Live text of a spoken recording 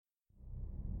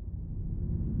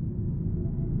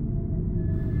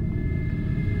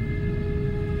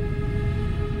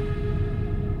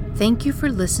Thank you for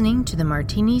listening to the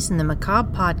Martinis and the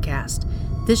Macabre podcast.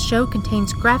 This show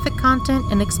contains graphic content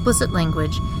and explicit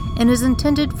language and is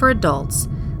intended for adults.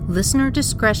 Listener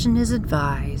discretion is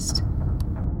advised.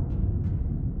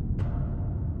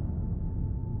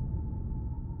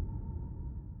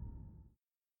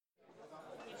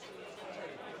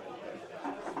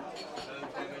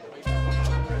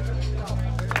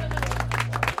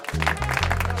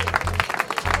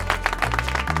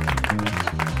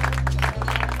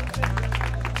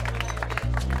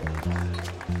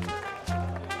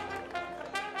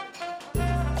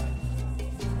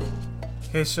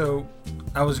 Okay, so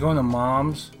I was going to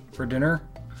Mom's for dinner,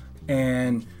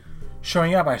 and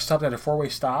showing up, I stopped at a four-way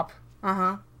stop,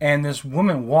 and this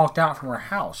woman walked out from her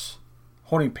house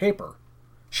holding paper.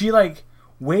 She,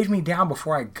 waved me down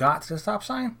before I got to the stop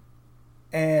sign,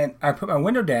 and I put my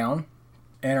window down,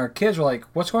 and our kids were like,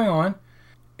 "What's going on?"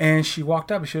 And she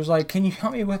walked up, and she was like, "Can you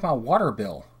help me with my water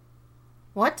bill?"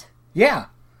 What? Yeah.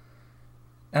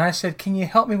 And I said, "Can you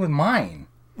help me with mine?"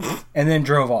 And then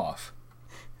drove off.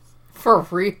 For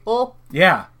real?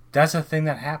 Yeah, that's a thing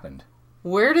that happened.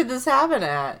 Where did this happen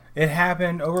at? It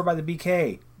happened over by the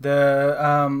BK.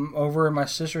 Over in my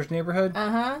sister's neighborhood.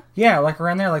 Yeah,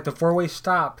 around there, the four-way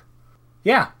stop.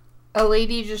 Yeah. A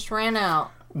lady just ran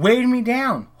out. Waved me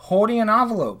down, holding an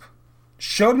envelope.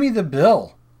 Showed me the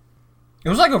bill. It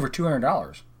was over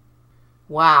 $200.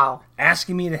 Wow.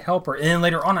 Asking me to help her. And then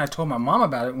later on, I told my mom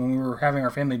about it when we were having our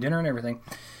family dinner and everything.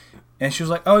 And she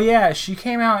was like, "Oh yeah, she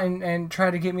came out and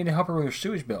tried to get me to help her with her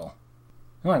sewage bill."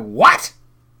 I'm like, "What?"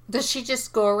 Does she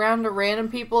just go around to random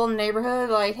people in the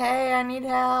neighborhood "Hey, I need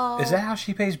help"? Is that how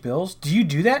she pays bills? Do you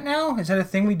do that now? Is that a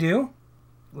thing we do?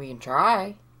 We can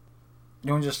try.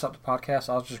 You want to just stop the podcast?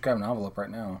 I'll just grab an envelope right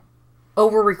now. Oh,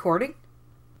 we're recording?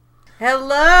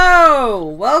 Hello!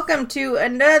 Welcome to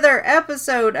another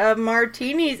episode of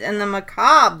Martinis and the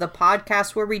Macabre, the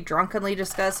podcast where we drunkenly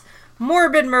discuss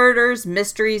morbid murders,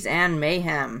 mysteries, and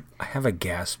mayhem. I have a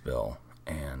gas bill,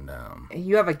 and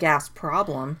You have a gas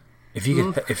problem. if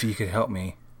you could help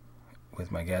me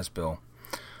with my gas bill,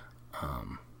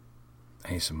 I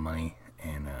need some money,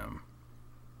 and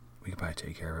we could probably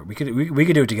take care of it. We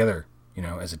could do it together,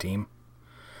 as a team,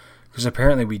 because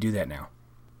apparently we do that now.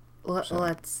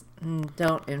 Let's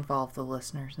don't involve the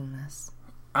listeners in this.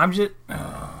 I'm just.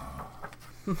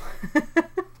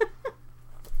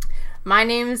 My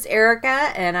name is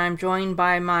Erica, and I'm joined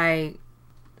by my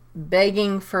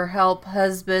begging for help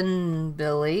husband,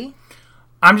 Billy.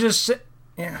 I'm just.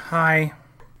 Yeah, hi.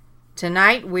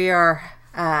 Tonight we are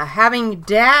having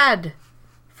Dad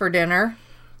for dinner.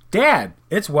 Dad,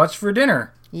 it's what's for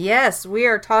dinner. Yes, we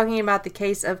are talking about the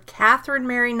case of Catherine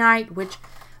Mary Knight, which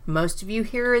most of you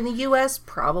here in the U.S.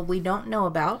 probably don't know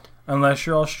about. Unless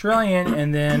you're Australian,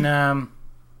 and then,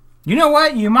 you know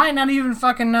what? You might not even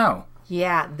fucking know.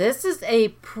 Yeah, this is a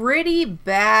pretty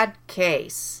bad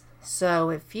case. So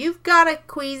if you've got a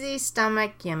queasy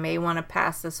stomach, you may want to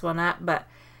pass this one up. But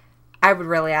I would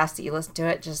really ask that you listen to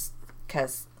it just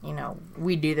because,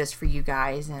 we do this for you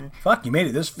guys. And fuck, you made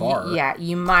it this far. Yeah,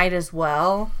 you might as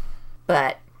well.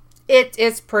 But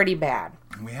it's pretty bad.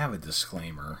 We have a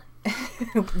disclaimer.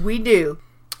 We do.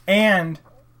 And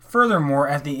furthermore,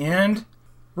 at the end,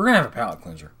 we're going to have a palate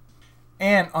cleanser.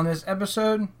 And on this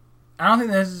episode, I don't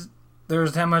think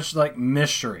there's that much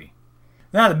mystery.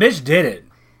 No, the bitch did it.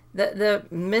 The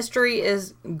mystery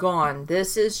is gone.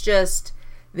 This is just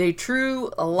the true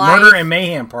life. Murder and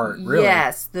mayhem part, really.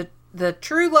 Yes, the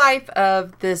true life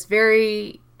of this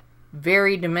very,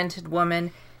 very demented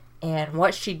woman and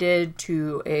what she did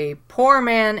to a poor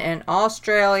man in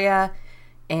Australia.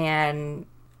 And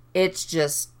it's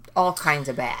just all kinds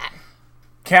of bad.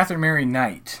 Catherine Mary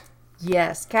Knight.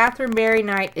 Yes, Catherine Mary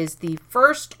Knight is the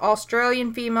first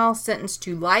Australian female sentenced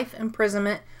to life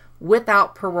imprisonment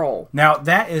without parole. Now,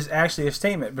 that is actually a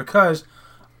statement because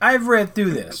I've read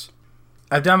through this.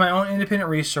 I've done my own independent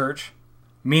research,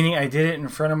 meaning I did it in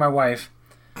front of my wife.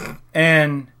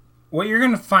 And what you're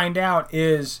going to find out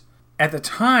is, at the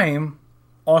time,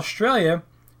 Australia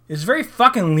is very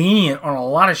fucking lenient on a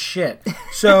lot of shit.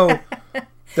 So,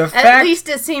 the fact... At least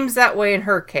it seems that way in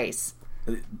her case.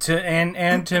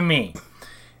 To me.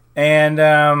 And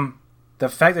the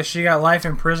fact that she got life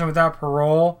in prison without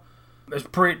parole is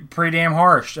pretty damn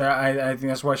harsh. I think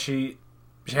that's why she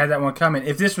had that one coming.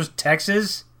 If this was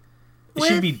Texas,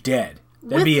 she'd be dead.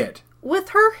 That'd be it. With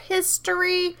her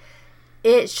history,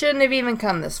 it shouldn't have even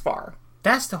come this far.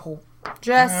 That's the whole...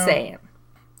 Just saying.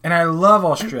 And I love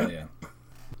Australia.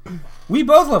 We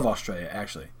both love Australia,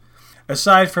 actually.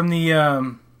 Aside from the...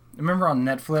 remember on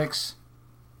Netflix...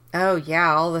 Oh,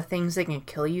 yeah, all the things that can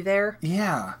kill you there?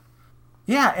 Yeah.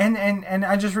 Yeah, and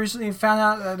I just recently found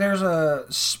out that there's a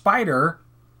spider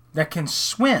that can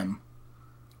swim.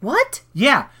 What?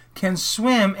 Yeah, can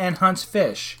swim and hunts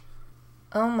fish.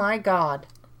 Oh my god.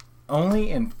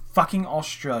 Only in fucking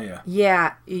Australia.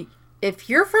 Yeah, if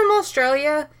you're from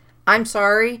Australia, I'm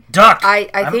sorry. Duck!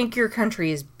 I think your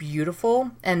country is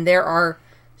beautiful, and there are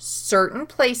certain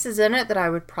places in it that I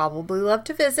would probably love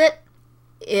to visit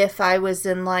if I was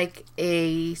in, like,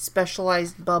 a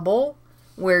specialized bubble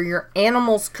where your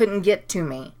animals couldn't get to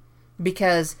me.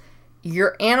 Because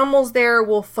your animals there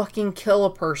will fucking kill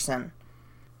a person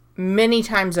many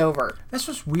times over. That's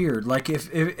what's weird. Like, if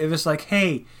it's like,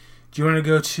 hey, do you want to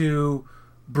go to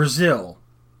Brazil?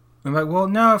 I'm like, well,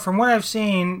 no, from what I've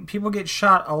seen, people get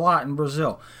shot a lot in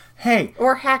Brazil. Hey.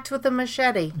 Or hacked with a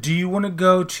machete. Do you want to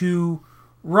go to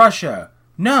Russia?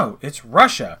 No, it's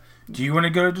Russia. Do you want to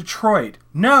go to Detroit?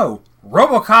 No,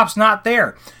 RoboCop's not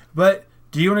there. But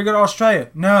do you want to go to Australia?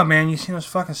 No, man, you seen those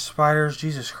fucking spiders?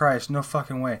 Jesus Christ, no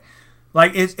fucking way.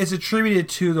 Like, it's attributed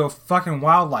to the fucking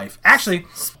wildlife. Actually,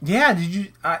 yeah,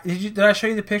 did I show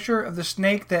you the picture of the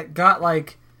snake that got,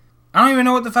 like, I don't even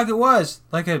know what the fuck it was.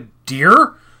 Like a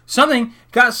deer? Something.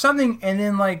 Got something and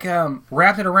then, like,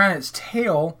 wrapped it around its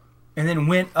tail and then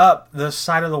went up the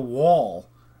side of the wall.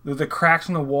 The cracks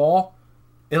in the wall.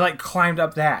 It, like, climbed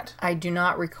up that. I do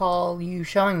not recall you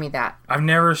showing me that. I've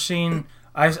never seen...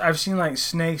 I've seen, like,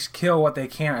 snakes kill what they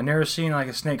can. I've never seen, like,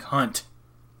 a snake hunt.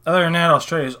 Other than that,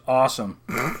 Australia is awesome.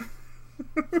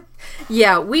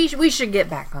 Yeah, we should get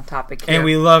back on topic here. And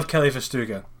we love Kelly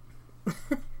Festuca.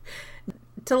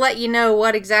 To let you know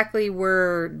what exactly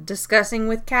we're discussing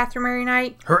with Catherine Mary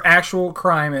Knight. Her actual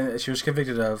crime that she was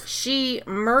convicted of. She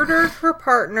murdered her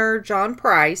partner, John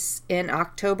Price, in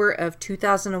October of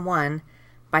 2001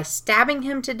 by stabbing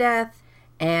him to death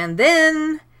and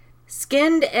then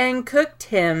skinned and cooked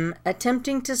him,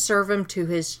 attempting to serve him to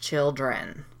his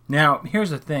children. Now, here's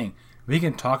the thing. We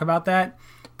can talk about that,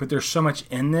 but there's so much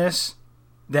in this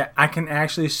that I can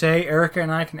actually say, Erica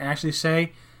and I can actually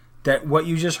say, that what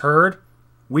you just heard,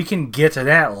 we can get to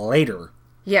that later.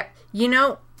 Yeah. You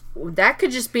know, that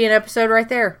could just be an episode right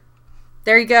there.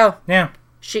 There you go. Yeah.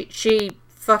 She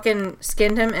fucking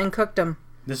skinned him and cooked him.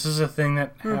 This is a thing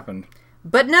that happened.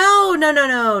 But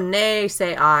no. Nay,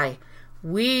 say I.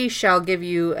 We shall give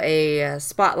you a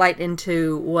spotlight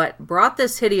into what brought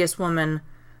this hideous woman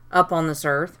up on this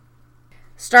earth.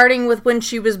 Starting with when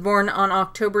she was born on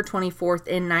October 24th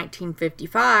in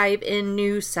 1955 in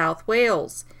New South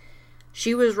Wales.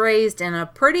 She was raised in a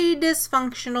pretty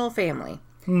dysfunctional family.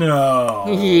 No.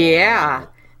 Yeah.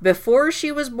 Before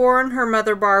she was born, her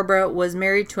mother Barbara was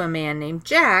married to a man named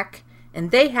Jack, and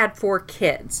they had 4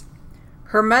 kids.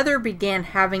 Her mother began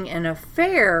having an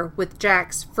affair with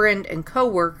Jack's friend and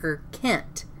co-worker,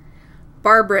 Kent.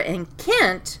 Barbara and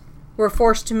Kent were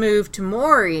forced to move to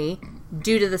Maury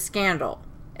due to the scandal.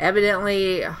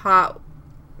 Evidently, hot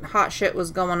shit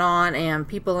was going on, and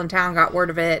people in town got word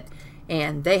of it,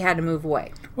 and they had to move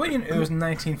away. Well, you know, it was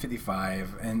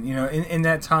 1955, and, you know, in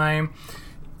that time,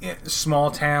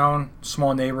 small town,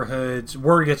 small neighborhoods,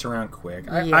 word gets around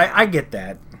quick. I get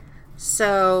that.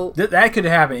 So... that could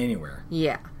happen anywhere.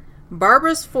 Yeah.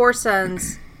 Barbara's 4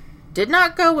 sons did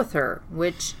not go with her,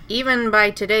 which, even by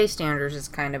today's standards, is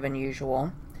kind of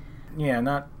unusual. Yeah,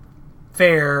 not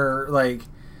fair, like...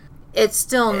 It's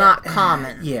still not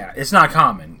common. Yeah, it's not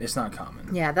common. It's not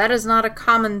common. Yeah, that is not a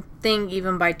common thing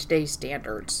even by today's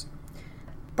standards.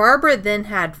 Barbara then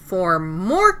had 4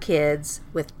 more kids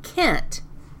with Kent,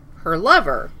 her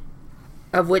lover,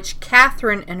 of which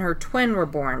Catherine and her twin were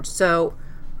born. So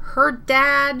her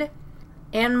dad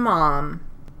and mom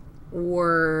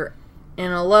were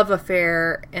in a love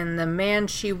affair, and the man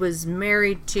she was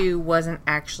married to wasn't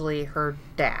actually her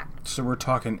dad. So we're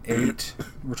talking 8.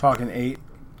 We're talking 8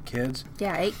 kids.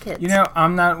 Yeah, 8 kids. You know,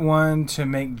 I'm not one to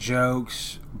make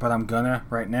jokes, but I'm gonna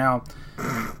right now.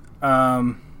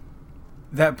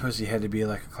 That pussy had to be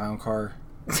like a clown car.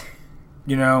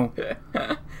 You know.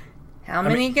 How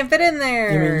many can fit in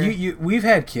there? I mean, we've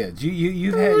had kids.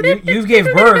 You've gave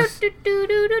birth.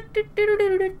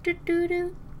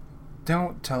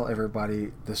 Don't tell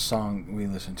everybody the song we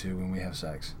listen to when we have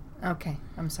sex. Okay,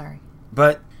 I'm sorry.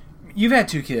 But you've had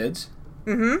 2 kids.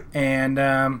 Mm-hmm.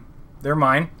 And they're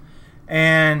mine.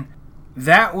 And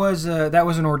that was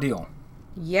an ordeal.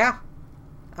 Yeah.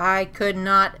 I could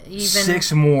not even...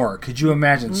 6 more. Could you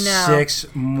imagine? No.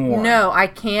 6 more. No, I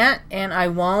can't, and I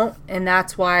won't, and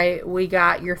that's why we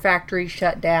got your factory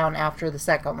shut down after the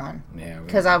second one. Yeah.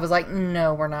 Because I was like,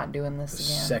 no, we're not doing this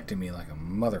again. Vasectomy me like a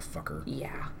motherfucker.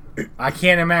 Yeah. I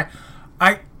can't imagine.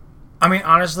 I mean,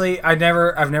 honestly, I've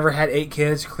never had 8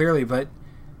 kids, clearly, but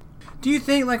do you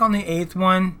think, like, on the 8th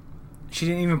one, She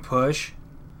didn't even push.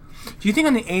 Do you think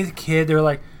on the 8th kid, they were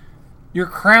like, you're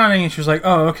crowning, and she was like,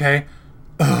 oh, okay.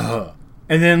 Ugh.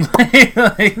 And then,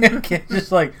 the kid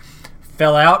just,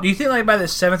 fell out. Do you think, by the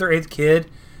 7th or 8th kid,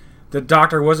 the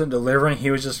doctor wasn't delivering, he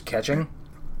was just catching?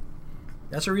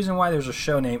 That's the reason why there's a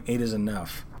show named 8 is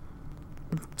Enough.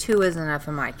 2 is enough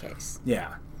in my case.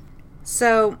 Yeah.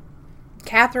 So,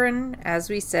 Catherine, as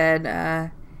we said,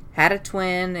 had a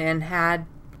twin and had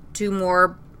 2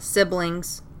 more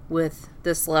siblings with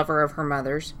this lover of her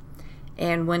mother's.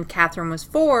 And when Catherine was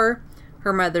 4,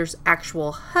 her mother's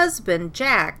actual husband,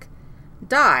 Jack,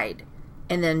 died.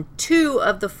 And then 2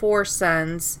 of the 4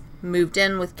 sons moved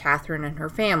in with Catherine and her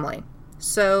family.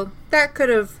 So that could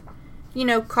have,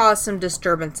 caused some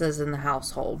disturbances in the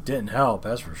household. Didn't help,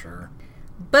 that's for sure.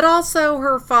 But also,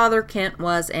 her father, Kent,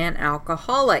 was an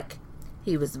alcoholic.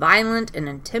 He was violent and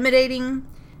intimidating,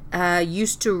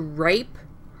 used to rape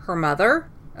her mother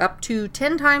up to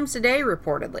 10 times a day,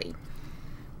 reportedly.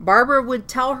 Barbara would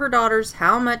tell her daughters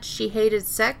how much she hated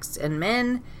sex and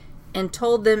men and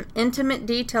told them intimate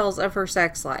details of her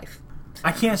sex life.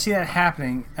 I can't see that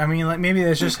happening. I mean, maybe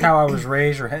that's just how I was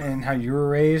raised and how you were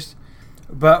raised.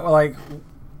 But,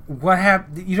 what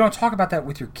happened? You don't talk about that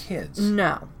with your kids.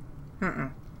 No.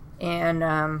 Mm-mm.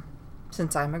 And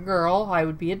since I'm a girl, I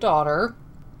would be a daughter.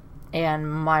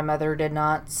 And my mother did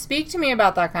not speak to me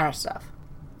about that kind of stuff.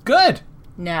 Good.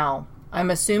 Now, I'm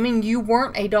assuming you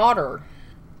weren't a daughter.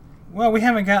 Well, we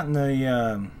haven't gotten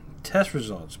the test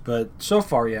results, but so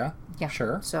far, yeah. Yeah.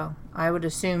 Sure. So, I would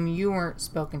assume you weren't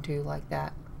spoken to like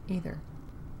that either.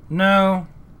 No.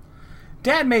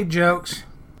 Dad made jokes,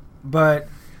 but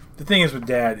the thing is with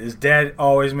Dad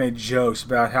always made jokes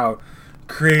about how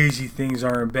crazy things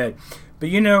are in bed. But,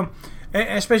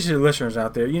 especially the listeners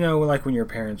out there, like when your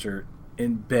parents are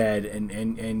in bed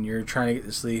and you're trying to get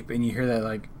to sleep and you hear that,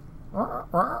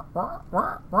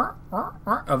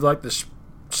 of, the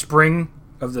spring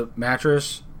of the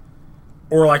mattress,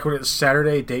 or when it's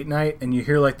Saturday date night and you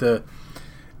hear the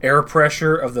air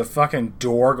pressure of the fucking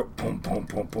door go boom, boom,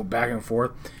 boom, boom, back and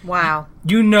forth. Wow.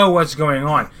 You know what's going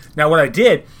on. Now, what I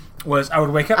did was I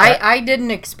would wake up. I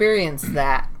didn't experience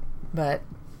that, but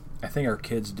I think our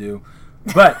kids do.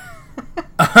 But,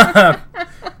 but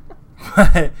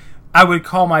I would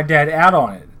call my dad out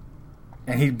on it,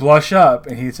 and he'd blush up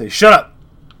and he'd say, "Shut up."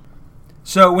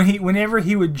 So whenever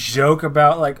he would joke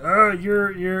about "Oh,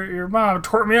 your mom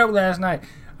tore me up last night,"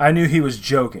 I knew he was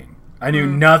joking. I knew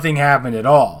nothing happened at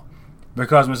all,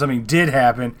 because when something did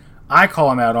happen, I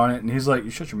call him out on it, and he's like, "You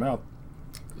shut your mouth."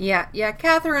 Yeah.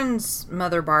 Catherine's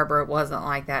mother, Barbara, wasn't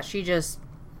like that. She just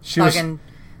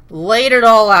laid it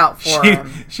all out for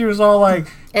him. She was all like,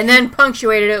 and then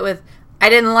punctuated it with, "I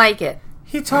didn't like it."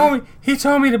 He told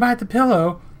me to bite the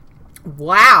pillow.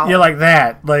 Wow. Yeah, like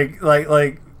that,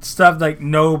 like stuff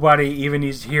nobody even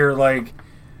needs to hear.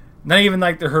 Not even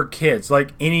her kids,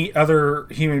 any other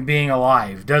human being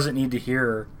alive doesn't need to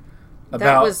hear about.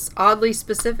 That was oddly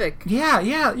specific. Yeah.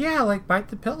 Bite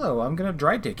the pillow. I'm gonna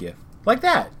dry dick you. Like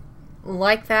that.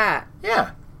 Like that.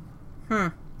 Yeah.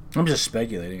 I'm just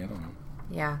speculating. I don't know.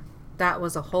 Yeah, that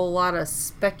was a whole lot of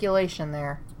speculation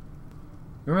there.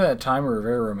 Remember that time we were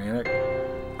very romantic?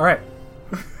 All right.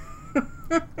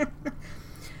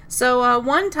 So,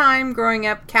 one time growing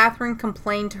up, Catherine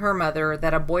complained to her mother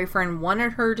that a boyfriend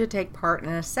wanted her to take part in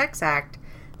a sex act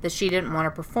that she didn't want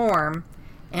to perform,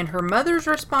 and her mother's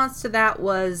response to that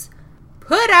was,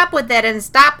 "Put up with it and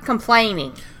stop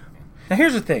complaining." Now,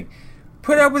 here's the thing.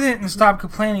 Put up with it and stop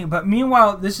complaining, but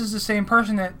meanwhile, this is the same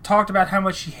person that talked about how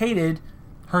much she hated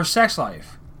her sex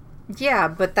life. Yeah,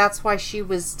 but that's why she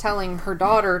was telling her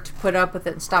daughter to put up with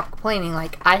it and stop complaining.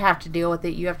 I have to deal with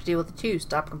it, you have to deal with it too,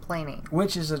 stop complaining.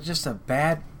 Which is just a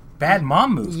bad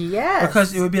mom move. Yes.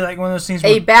 Because it would be like one of those things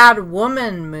a bad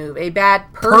woman move, a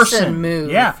bad person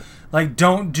move. Yeah.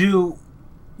 Don't do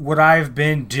what I've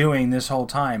been doing this whole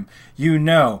time.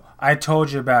 I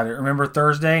told you about it. Remember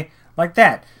Thursday? Like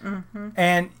that. Mm-hmm.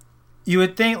 And you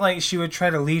would think she would try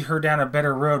to lead her down a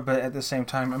better road, but at the same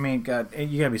time, I mean, God,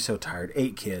 you gotta be so tired.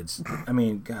 8 kids. I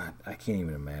mean, God, I can't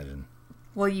even imagine.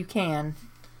 Well, you can,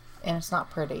 and it's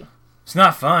not pretty. It's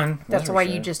not fun. That's why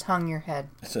you just hung your head.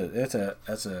 It's a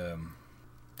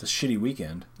shitty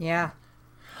weekend. Yeah.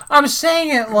 I'm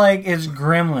saying it like it's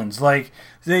Gremlins.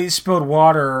 They spilled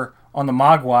water on the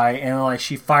Mogwai and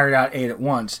she fired out 8 at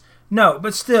once. No,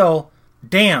 but still,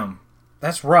 damn,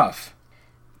 that's rough.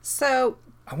 So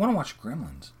I want to watch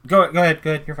Gremlins. Go ahead.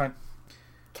 You're fine.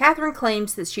 Catherine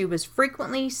claims that she was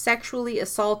frequently sexually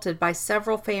assaulted by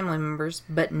several family members,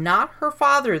 but not her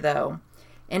father, though.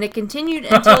 And it continued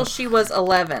until she was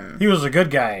 11. He was a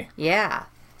good guy. Yeah.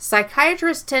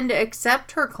 Psychiatrists tend to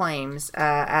accept her claims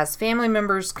as family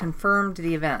members confirmed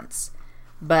the events,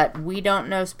 but we don't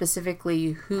know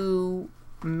specifically who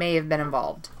may have been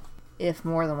involved, if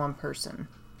more than one person.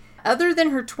 Other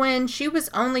than her twin, she was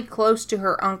only close to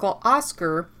her uncle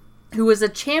Oscar, who was a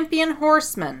champion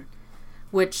horseman,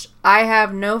 which I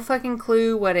have no fucking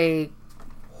clue what a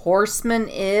horseman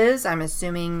is. I'm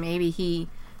assuming maybe he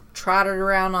trotted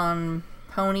around on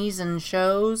ponies and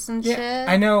shows and shit.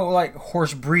 I know, like,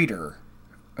 horse breeder.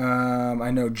 I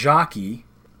know jockey.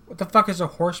 What the fuck is a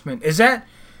horseman? Is that...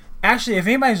 Actually, if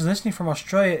anybody's listening from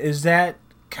Australia, is that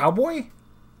cowboy?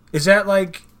 Is that,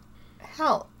 like...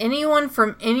 Hell, anyone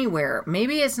from anywhere.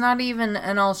 Maybe it's not even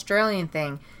an Australian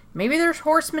thing. Maybe there's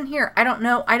horsemen here. I don't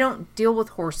know. I don't deal with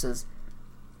horses.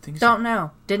 Don't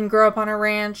know. Didn't grow up on a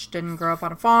ranch. Didn't grow up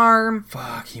on a farm.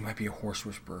 Fuck, he might be a horse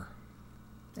whisperer.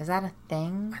 Is that a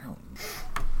thing? I don't...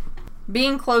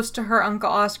 Being close to her Uncle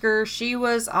Oscar, she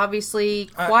was obviously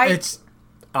quite... It's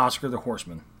Oscar the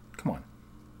Horseman. Come on.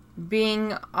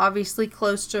 Being obviously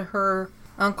close to her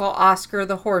Uncle Oscar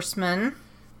the Horseman,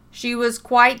 she was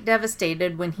quite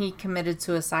devastated when he committed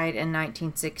suicide in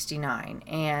 1969,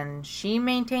 and she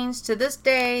maintains to this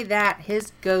day that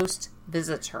his ghost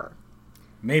visits her.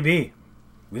 Maybe.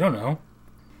 We don't know.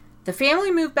 The family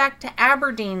moved back to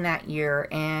Aberdeen that year,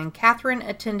 and Catherine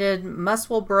attended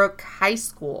Muswellbrook High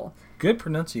School. Good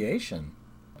pronunciation.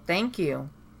 Thank you.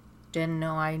 Didn't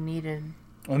know I needed...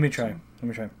 Let me try.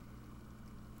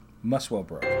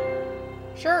 Muswellbrook.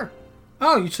 Sure.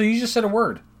 Oh, so you just said a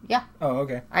word. Yeah. Oh,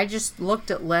 okay. I just looked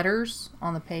at letters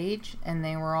on the page, and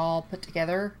they were all put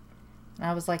together. And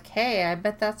I was like, hey, I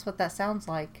bet that's what that sounds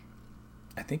like.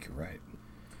 I think you're right.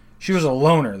 She was a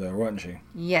loner, though, wasn't she?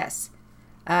 Yes.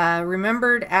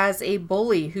 Remembered as a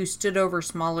bully who stood over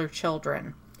smaller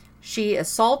children. She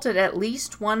assaulted at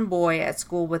least one boy at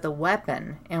school with a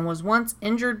weapon and was once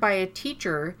injured by a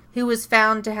teacher who was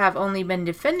found to have only been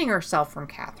defending herself from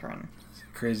Catherine.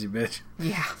 Crazy bitch.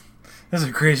 Yeah. That's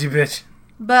a crazy bitch.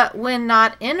 But when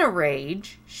not in a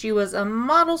rage, she was a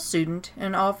model student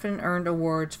and often earned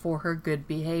awards for her good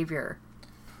behavior.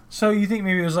 So you think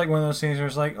maybe it was like one of those things where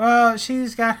it's like, well,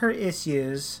 she's got her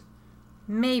issues.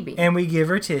 Maybe. And we give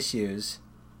her tissues.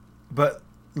 But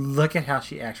look at how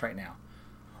she acts right now.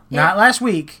 Yeah. Not last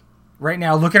week. Right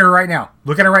now. Look at her right now.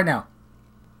 Look at her right now.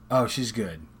 Oh, she's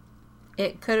good.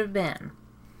 It could have been.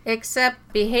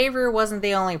 Except behavior wasn't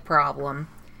the only problem.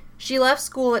 She left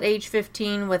school at age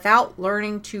 15 without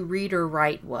learning to read or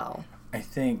write well. I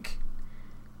think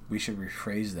we should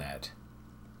rephrase that.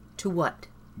 To what?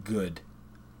 Good.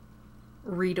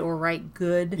 Read or write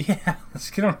good? Yeah, let's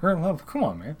get on her level. Come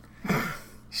on, man.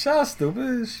 Shut up,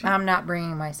 stupid. I'm not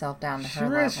bringing myself down to her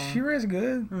level. She is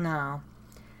good. No.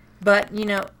 But, you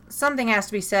know, something has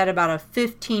to be said about a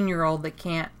 15-year-old that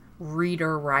can't read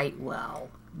or write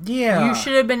well. Yeah. You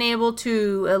should have been able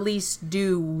to at least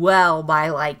do well by,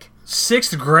 like...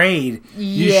 6th grade. Yeah.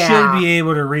 You should be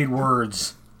able to read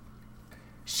words.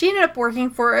 She ended up working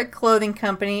for a clothing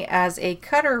company as a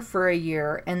cutter for a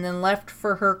year and then left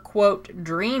for her, quote,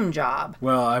 dream job.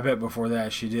 Well, I bet before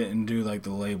that she didn't do, like,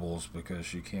 the labels because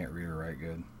she can't read or write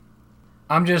good.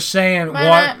 I'm just saying,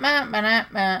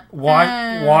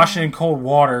 washing cold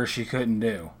water she couldn't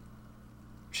do.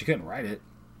 She couldn't write it.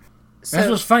 So, that's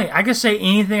what's funny. I can say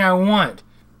anything I want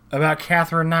about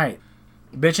Catherine Knight.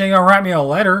 Bitch ain't gonna write me a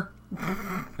letter.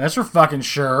 That's for fucking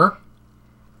sure.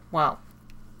 Well,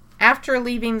 after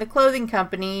leaving the clothing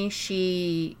company,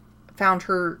 she found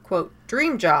her, quote,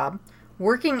 dream job,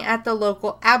 working at the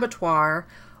local abattoir,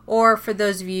 or for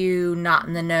those of you not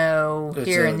in the know,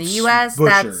 here in the U.S.,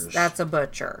 that's a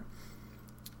butcher.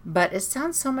 But it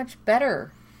sounds so much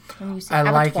better when you say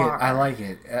abattoir. I like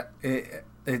it.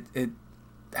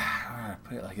 How do I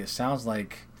put it? Like, it sounds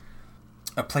like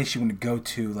a place you want to go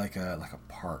to, like a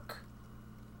park.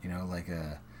 You know, like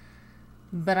a...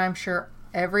 But I'm sure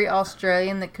every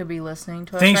Australian that could be listening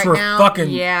to us thinks right we're now...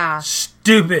 fucking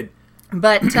stupid.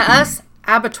 But to us,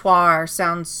 abattoir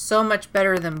sounds so much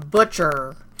better than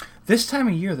butcher. This time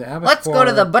of year, the abattoir... Let's go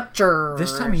to the butcher.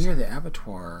 This time of year, the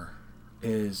abattoir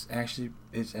is actually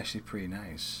pretty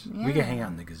nice. Yeah. We can hang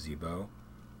out in the gazebo.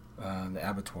 The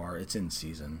abattoir, it's in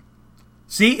season.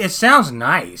 See, it sounds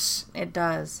nice. It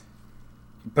does.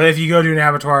 But if you go to an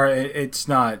abattoir, it's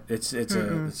not. It's a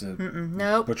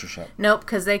nope. butcher shop. Nope,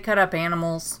 because they cut up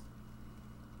animals.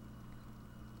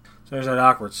 So there's that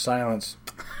awkward silence.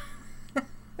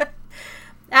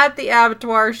 At the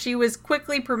abattoir, she was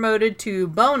quickly promoted to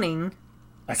boning.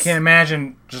 I can't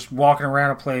imagine just walking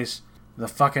around a place with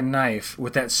a fucking knife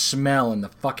with that smell in the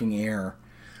fucking air.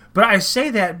 But I say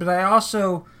that, but I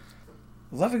also...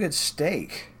 Love a good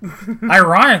steak.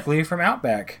 Ironically, from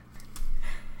Outback.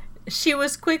 She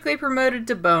was quickly promoted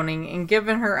to boning and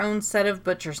given her own set of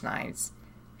butcher's knives.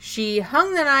 She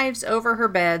hung the knives over her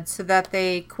bed so that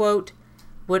they, quote,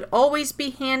 would always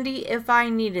be handy if I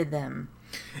needed them.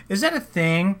 Is that a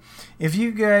thing? If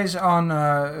you guys on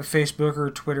Facebook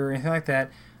or Twitter or anything like that,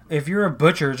 if you're a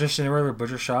butcher, just in a regular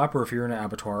butcher shop, or if you're in an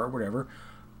abattoir or whatever,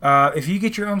 if you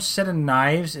get your own set of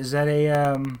knives, is that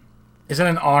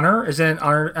an honor? Is that an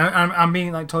honor? I'm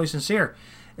being like totally sincere.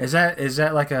 Is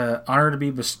that like a honor to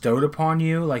be bestowed upon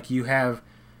you? Like you have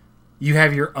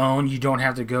your own. You don't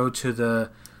have to go to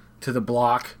the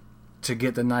block to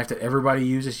get the knife that everybody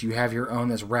uses. You have your own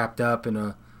that's wrapped up in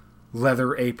a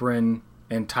leather apron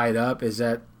and tied up. Is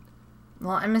that?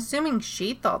 Well, I'm assuming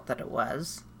she thought that it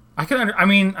was. I can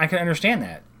understand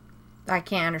that. I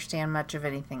can't understand much of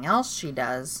anything else she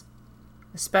does,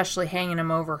 especially hanging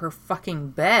them over her fucking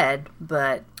bed.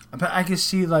 But I can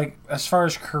see, like, as far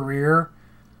as career,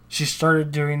 she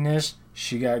started doing this.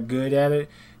 She got good at it.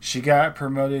 She got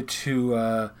promoted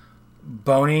to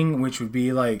boning, which would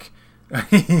be like,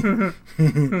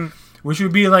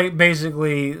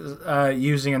 basically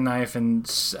using a knife.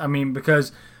 And I mean,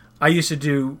 because I used to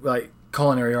do like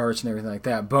culinary arts and everything like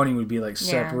that. Boning would be like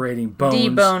separating bones,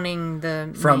 deboning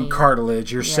the from meat.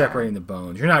 Cartilage. You're separating the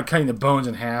bones. You're not cutting the bones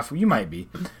in half. You might be,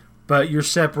 but you're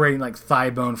separating like thigh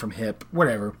bone from hip,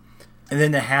 whatever. And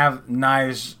then to have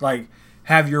knives, like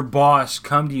have your boss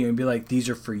come to you and be like, "These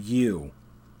are for you."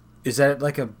 Is that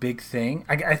like a big thing?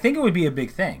 I think it would be a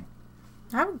big thing.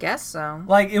 I would guess so.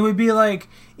 Like it would be like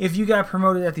if you got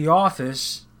promoted at the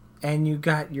office and you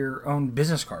got your own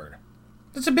business card.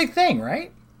 That's a big thing,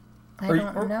 right? I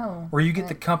don't know. Or you get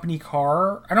the company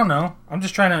car. I don't know. I'm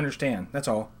just trying to understand. That's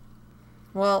all.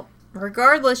 Well,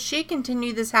 regardless, she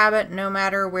continued this habit no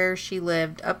matter where she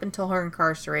lived up until her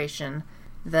incarceration.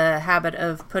 The habit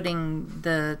of putting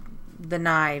the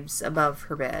knives above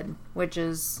her bed, which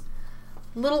is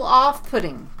a little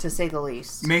off-putting, to say the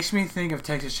least. Makes me think of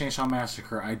Texas Chainsaw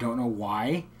Massacre. I don't know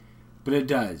why, but it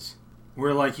does.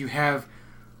 Where, like, you have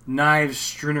knives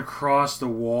strewn across the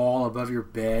wall above your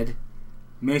bed.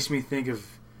 Makes me think of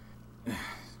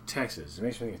Texas. It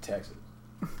makes me think of Texas.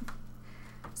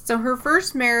 So her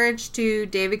first marriage to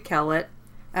David Kellett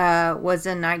was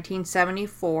in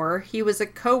 1974. He was a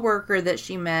co-worker that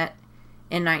she met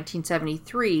in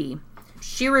 1973.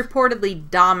 She reportedly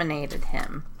dominated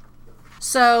him.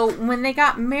 So when they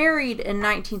got married in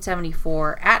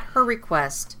 1974, at her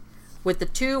request, with the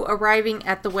two arriving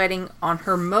at the wedding on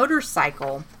her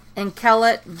motorcycle, and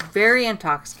Kellett very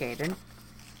intoxicated.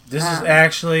 This is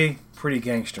actually pretty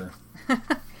gangster.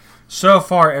 So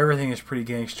far, everything is pretty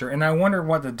gangster, and I wonder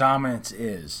what the dominance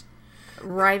is.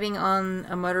 Riding on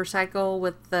a motorcycle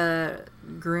with the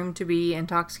groom to be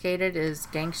intoxicated is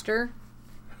gangster?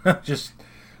 Just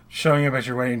showing up at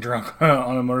your wedding drunk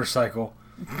on a motorcycle.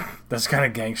 That's kind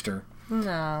of gangster.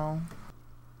 No.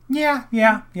 Yeah.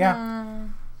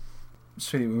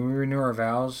 Sweetie, when we renew our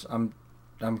vows, I'm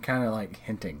kind of like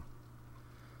hinting.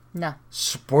 No.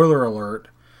 Spoiler alert.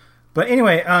 But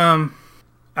anyway,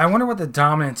 I wonder what the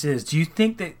dominance is. Do you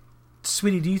think that,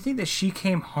 sweetie, do you think that she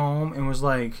came home and was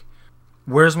like,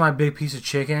 "Where's my big piece of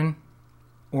chicken?"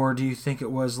 Or do you think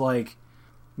it was like,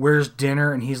 "Where's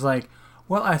dinner?" And he's like,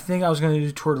 "Well, I think I was going to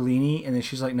do tortellini." And then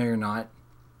she's like, "No, you're not."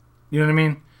 You know what I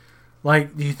mean?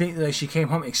 Like, do you think that she came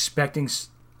home expecting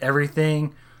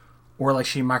everything, or like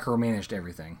she micromanaged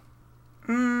everything?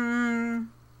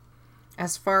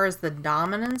 As far as the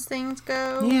dominance things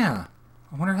go? Yeah.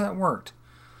 I wonder how that worked.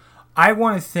 I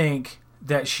want to think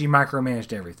that she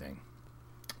micromanaged everything.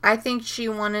 I think she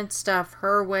wanted stuff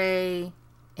her way,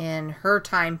 in her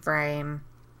time frame.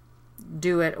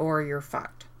 Do it or you're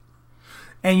fucked.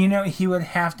 And you know, he would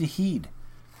have to heed,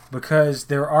 because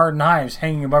there are knives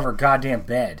hanging above her goddamn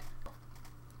bed.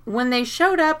 When they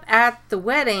showed up at the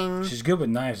wedding... She's good with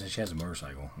knives and she has a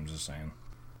motorcycle. I'm just saying.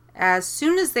 As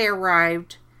soon as they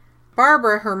arrived,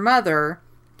 Barbara, her mother,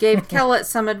 gave Kellett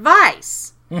some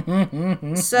advice.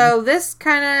 So this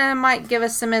kind of might give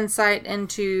us some insight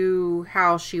into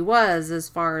how she was as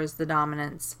far as the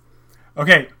dominance.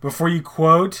 Okay, before you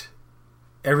quote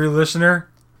every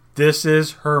listener, this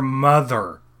is her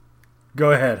mother.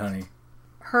 Go ahead, honey.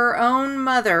 Her own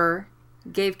mother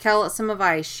gave Kellett some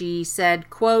advice. She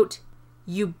said, quote,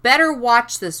 "You better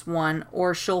watch this one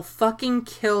or she'll fucking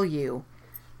kill you.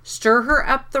 Stir her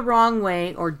up the wrong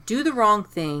way or do the wrong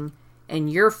thing and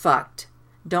you're fucked.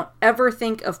 Don't ever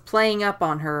think of playing up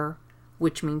on her,"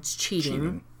 which means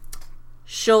cheating.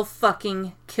 "She'll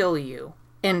fucking kill you."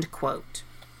 End quote.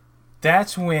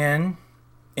 That's when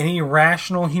any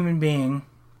rational human being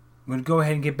would go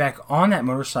ahead and get back on that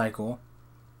motorcycle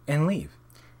and leave.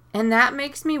 And that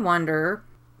makes me wonder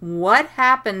what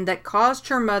happened that caused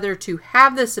her mother to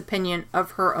have this opinion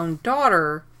of her own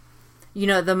daughter. You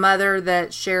know, the mother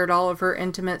that shared all of her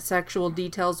intimate sexual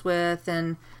details with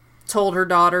and told her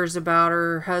daughters about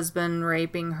her husband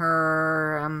raping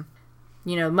her,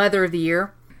 Mother of the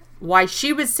Year. Why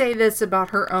she would say this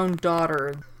about her own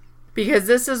daughter. Because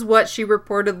this is what she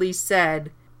reportedly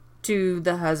said to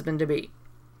the husband-to-be.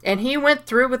 And he went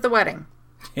through with the wedding.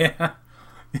 Yeah.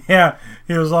 Yeah.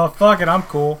 He was all, fuck it, I'm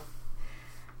cool.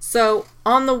 So,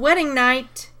 on the wedding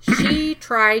night, she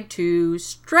tried to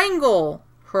strangle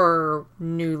her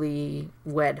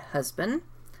newly-wed husband.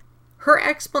 Her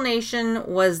explanation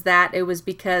was that it was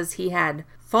because he had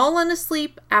fallen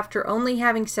asleep after only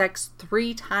having sex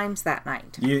 3 times that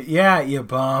night. You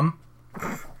bum.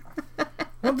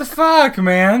 What the fuck,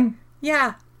 man?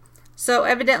 Yeah. So,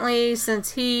 evidently,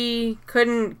 since he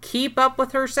couldn't keep up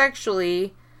with her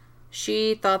sexually,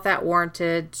 she thought that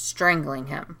warranted strangling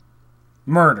him.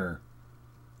 Murder.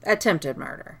 Attempted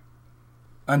murder.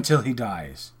 Until he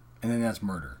dies. And then that's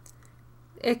murder.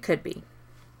 It could be.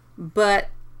 But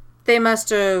they must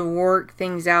have worked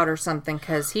things out or something,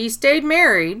 because he stayed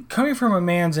married. Coming from a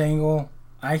man's angle,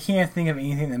 I can't think of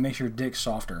anything that makes your dick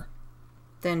softer.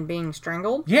 Than being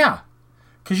strangled? Yeah.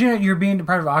 Because, you're being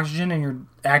deprived of oxygen and you're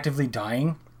actively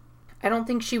dying. I don't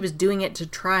think she was doing it to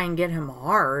try and get him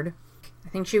hard. I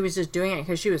think she was just doing it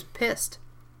because she was pissed.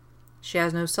 She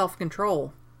has no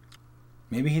self-control.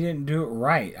 Maybe he didn't do it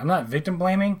right. I'm not victim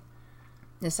blaming.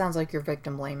 It sounds like you're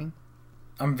victim blaming.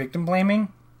 I'm victim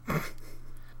blaming?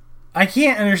 I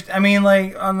can't understand. I mean,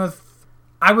 like,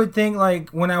 I would think, like,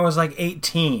 when I was, like,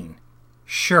 18.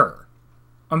 Sure.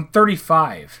 I'm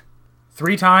 35.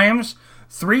 3 times?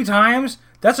 3 times?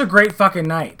 That's a great fucking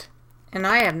night. And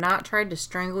I have not tried to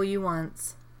strangle you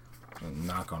once.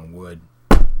 Knock on wood.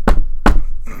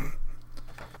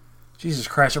 Jesus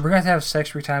Christ, are we going to have sex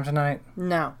 3 times tonight?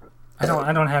 No. I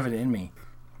don't have it in me.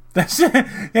 That's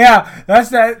yeah, that's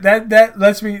that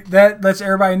lets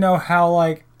everybody know how,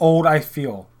 like, old I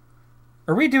feel.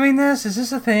 Are we doing this? Is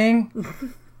this a thing?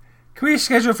 Can we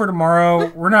schedule for tomorrow?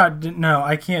 We're not. No,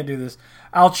 I can't do this.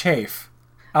 I'll chafe.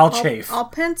 I'll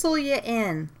pencil you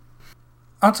in.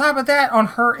 On top of that, on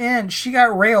her end, she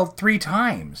got railed 3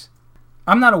 times.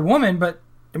 I'm not a woman, but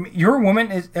I mean, you're a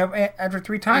woman is after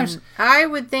 3 times. I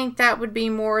would think that would be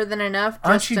more than enough,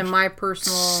 just in my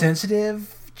personal...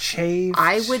 sensitive, chafe?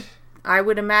 I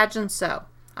would imagine so.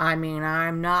 I mean,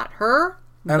 I'm not her,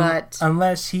 but...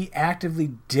 Unless he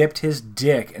actively dipped his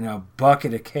dick in a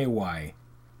bucket of KY.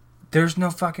 There's no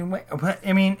fucking way. But,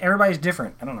 I mean, everybody's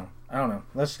different. I don't know.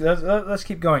 Let's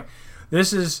keep going.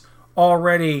 This is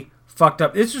already fucked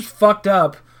up. This is fucked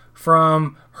up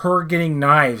from her getting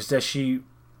knives that she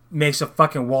makes a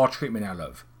fucking wall treatment out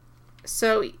of.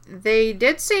 So they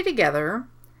did stay together,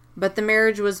 but the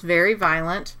marriage was very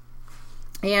violent.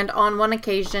 And on one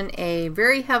occasion, a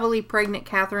very heavily pregnant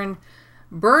Catherine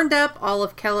burned up all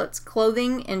of Kellett's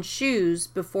clothing and shoes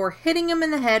before hitting him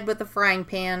in the head with a frying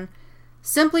pan,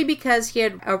 simply because he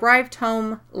had arrived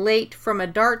home late from a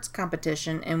darts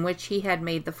competition in which he had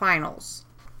made the finals.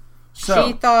 So,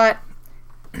 she thought,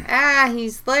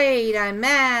 he's late, I'm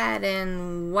mad,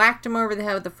 and whacked him over the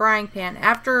head with the frying pan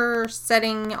after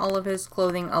setting all of his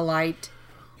clothing alight,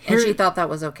 and she thought that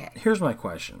was okay. Here's my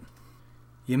question.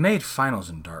 You made finals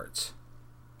in darts.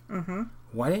 Mm-hmm.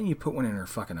 Why didn't you put one in her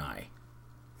fucking eye?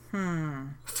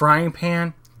 Frying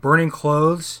pan, burning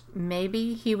clothes.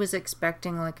 Maybe he was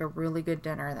expecting like a really good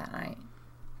dinner that night.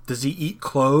 Does he eat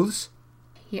clothes?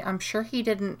 I'm sure he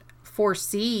didn't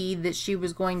foresee that she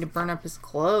was going to burn up his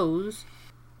clothes.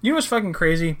 You know what's fucking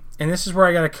crazy? And this is where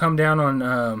I gotta come down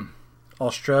on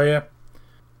Australia.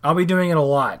 I'll be doing it a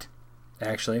lot,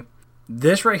 actually.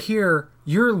 This right here,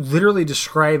 you're literally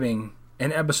describing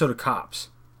an episode of Cops.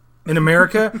 In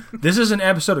America, this is an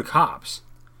episode of Cops.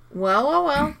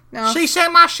 Well. No. She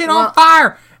set my shit on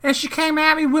fire, and she came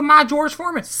at me with my George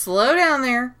Foreman. Slow down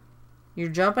there. You're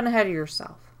jumping ahead of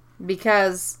yourself.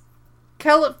 Because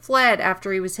Kellett fled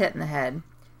after he was hit in the head.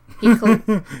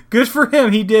 Good for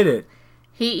him, he did it.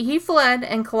 He fled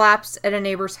and collapsed at a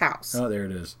neighbor's house. Oh, there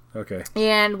it is. Okay.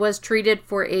 And was treated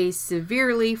for a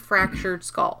severely fractured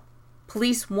skull.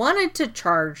 Police wanted to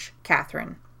charge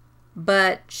Catherine,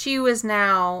 but she was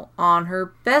now on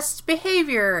her best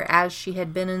behavior as she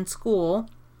had been in school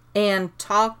and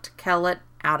talked Kellett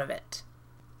out of it.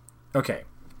 Okay.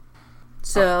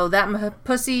 So that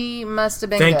pussy must have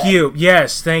been Thank good. you.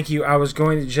 Yes, thank you. I was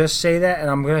going to just say that,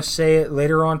 and I'm going to say it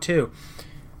later on, too.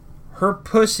 Her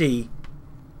pussy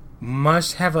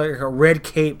must have like a red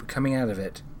cape coming out of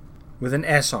it with an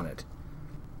S on it.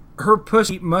 Her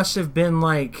pussy must have been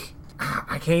like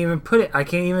I can't even put it. I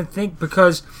can't even think,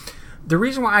 because the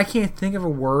reason why I can't think of a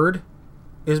word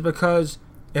is because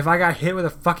if I got hit with a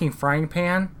fucking frying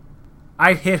pan,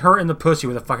 I'd hit her in the pussy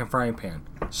with a fucking frying pan.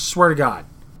 Swear to God.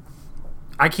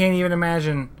 I can't even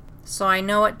imagine. So I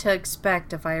know what to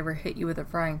expect if I ever hit you with a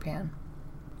frying pan.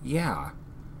 Yeah.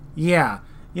 Yeah.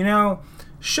 You know,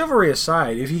 chivalry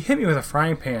aside, if you hit me with a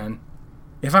frying pan,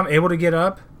 if I'm able to get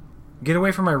up, get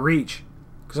away from my reach,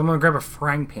 because I'm going to grab a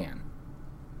frying pan.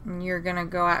 And you're going to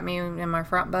go at me in my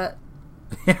front butt?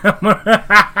 I'm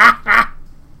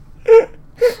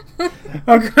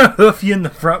going to hoof you in the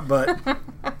front butt.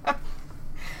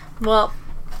 Well,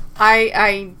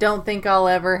 I don't think I'll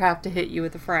ever have to hit you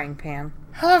with a frying pan.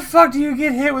 How the fuck do you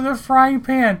get hit with a frying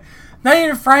pan? Not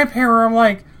even a frying pan where I'm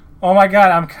like, oh my God,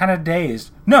 I'm kind of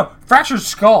dazed. No, fractured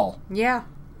skull. Yeah.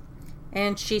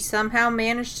 And she somehow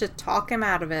managed to talk him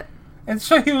out of it. And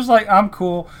so he was like, I'm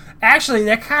cool. Actually,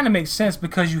 that kind of makes sense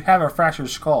because you have a fractured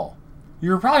skull.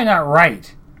 You're probably not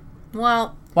right.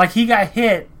 Well, like he got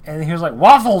hit and he was like,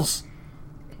 waffles!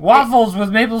 Waffles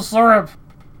with maple syrup!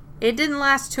 It didn't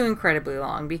last too incredibly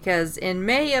long, because in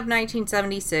May of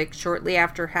 1976, shortly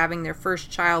after having their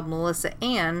first child, Melissa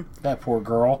Ann... That poor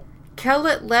girl.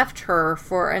 Kellett left her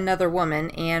for another woman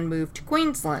and moved to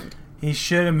Queensland. He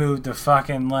should have moved to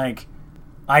fucking, like,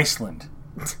 Iceland.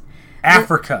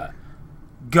 Africa.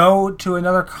 Go to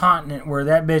another continent where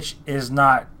that bitch is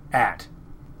not at.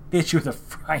 Hit you with a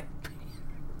frying pan.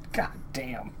 God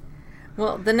damn.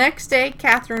 Well, the next day,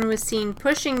 Catherine was seen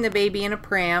pushing the baby in a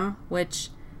pram, which,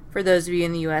 for those of you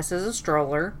in the U.S., is a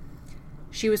stroller.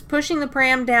 She was pushing the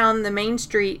pram down the main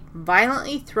street,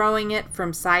 violently throwing it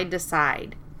from side to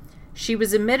side. She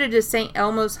was admitted to St.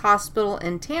 Elmo's Hospital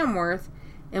in Tamworth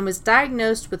and was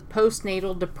diagnosed with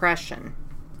postnatal depression.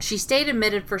 She stayed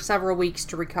admitted for several weeks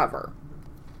to recover.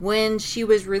 When she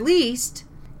was released,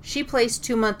 she placed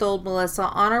 2-month-old Melissa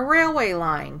on a railway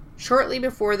line shortly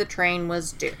before the train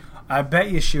was due. I bet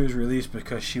you she was released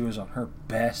because she was on her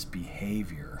best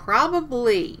behavior.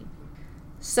 Probably.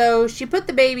 So she put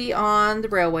the baby on the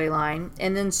railway line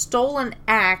and then stole an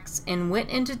axe and went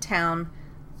into town,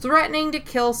 threatening to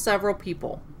kill several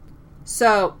people.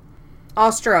 So,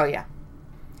 Australia.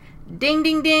 Ding,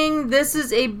 ding, ding. This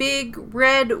is a big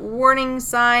red warning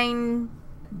sign.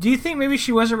 Do you think maybe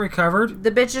she wasn't recovered?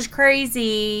 The bitch is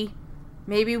crazy.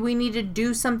 Maybe we need to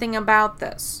do something about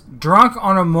this. Drunk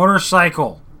on a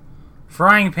motorcycle.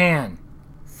 Frying pan.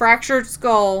 Fractured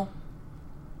skull.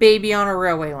 Baby on a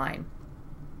railway line.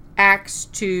 Axe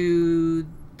to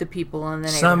the people in the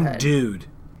neighborhood. Some dude.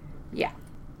 Yeah.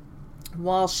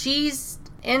 While she's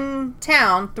in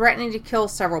town threatening to kill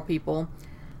several people,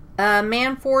 a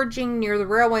man foraging near the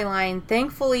railway line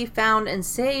thankfully found and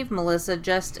saved Melissa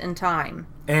just in time.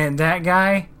 And that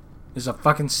guy is a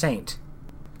fucking saint.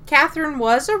 Catherine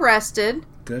was arrested.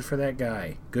 Good for that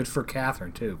guy. Good for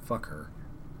Catherine, too. Fuck her.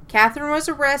 Catherine was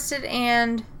arrested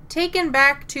and taken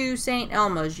back to St.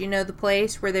 Elmo's. You know, the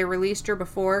place where they released her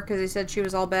before because they said she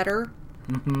was all better?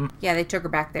 Mm-hmm. Yeah, they took her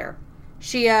back there.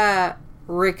 She,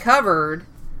 recovered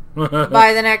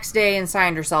by the next day and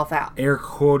signed herself out. Air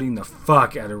quoting the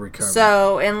fuck out of recovery.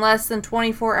 So, in less than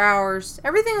 24 hours,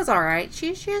 everything was alright.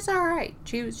 She was alright.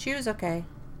 She was okay.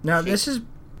 Now, this is,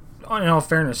 in all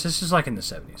fairness, this is like in the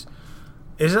 70s.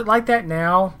 Is it like that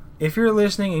now? If you're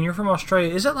listening and you're from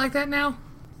Australia, is it like that now?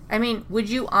 I mean, would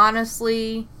you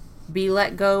honestly be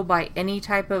let go by any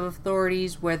type of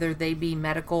authorities, whether they be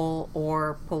medical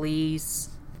or police,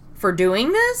 for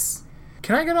doing this?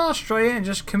 Can I go to Australia and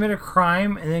just commit a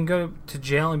crime and then go to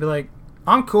jail and be like,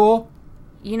 I'm cool?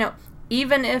 You know,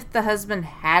 even if the husband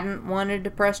hadn't wanted to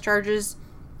press charges,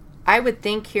 I would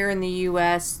think here in the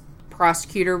U.S.,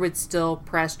 prosecutor would still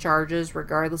press charges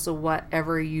regardless of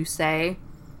whatever you say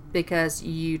because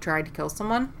you tried to kill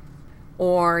someone.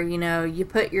 Or, you know, you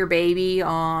put your baby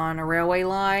on a railway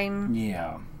line.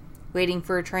 Yeah. Waiting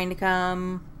for a train to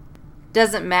come.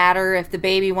 Doesn't matter if the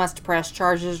baby wants to press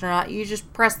charges or not. You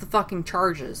just press the fucking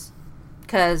charges.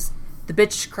 Because the bitch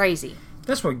is crazy.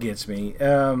 That's what gets me.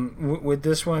 With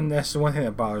this one, that's the one thing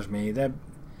that bothers me. That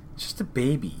it's just a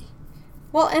baby.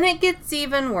 Well, and it gets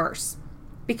even worse.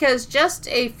 Because just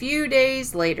a few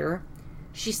days later,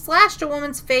 she slashed a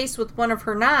woman's face with one of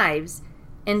her knives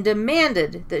and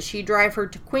demanded that she drive her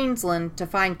to Queensland to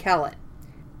find Kellett.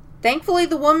 Thankfully,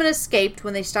 the woman escaped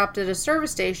when they stopped at a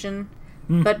service station.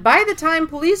 But by the time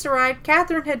police arrived,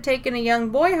 Catherine had taken a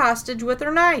young boy hostage with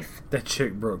her knife. That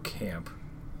chick broke camp.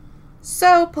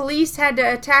 So, police had to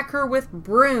attack her with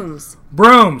brooms.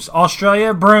 Brooms!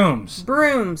 Australia, brooms!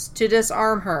 Brooms to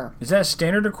disarm her. Is that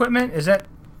standard equipment? Is that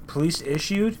police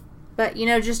issued? But, you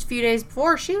know, just a few days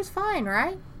before, she was fine,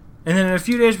 right? And then a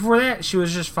few days before that, she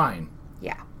was just fine.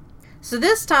 Yeah. So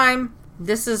this time,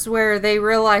 this is where they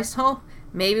realized, oh,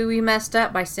 maybe we messed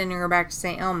up by sending her back to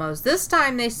St. Elmo's. This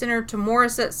time, they sent her to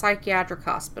Morisset Psychiatric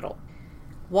Hospital.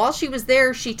 While she was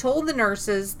there, she told the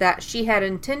nurses that she had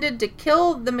intended to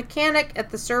kill the mechanic at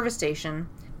the service station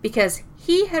because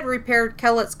he had repaired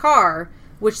Kellett's car,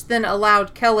 which then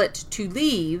allowed Kellett to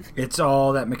leave. It's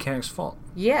all that mechanic's fault.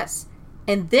 Yes.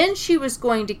 And then she was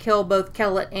going to kill both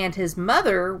Kellett and his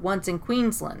mother once in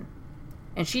Queensland.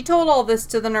 And she told all this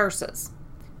to the nurses.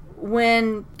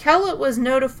 When Kellett was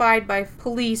notified by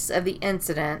police of the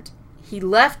incident, he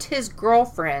left his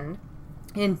girlfriend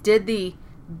and did the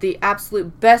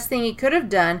absolute best thing he could have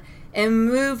done and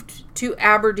moved to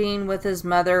Aberdeen with his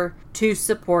mother to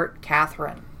support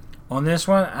Catherine. On this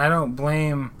one, I don't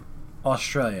blame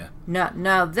Australia.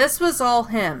 No, this was all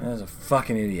him. That was a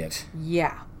fucking idiot.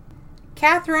 Yeah.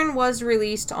 Catherine was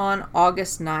released on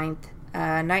August 9th,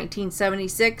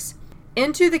 1976,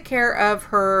 into the care of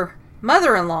her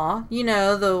mother-in-law, you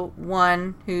know, the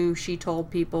one who she told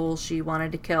people she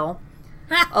wanted to kill,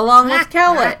 along with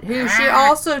Kellett, who she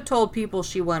also told people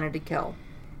she wanted to kill.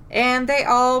 And they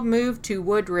all moved to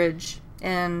Woodridge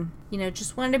and,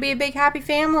 just wanted to be a big happy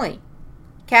family.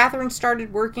 Catherine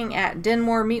started working at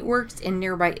Denmore Meatworks in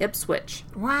nearby Ipswich.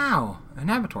 Wow, an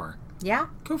abattoir. Yeah.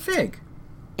 Go fig.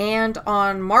 And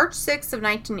on March 6th of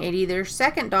 1980, their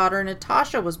second daughter,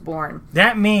 Natasha, was born.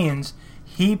 That means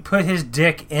he put his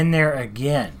dick in there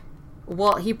again.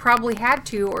 Well, he probably had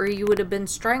to, or he would have been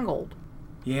strangled.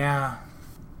 Yeah.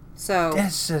 So...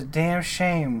 It's a damn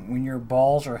shame when your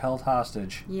balls are held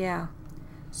hostage. Yeah.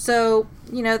 So,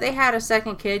 they had a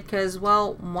second kid because,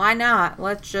 well, why not?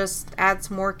 Let's just add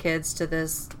some more kids to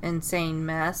this insane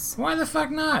mess. Why the fuck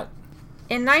not?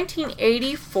 In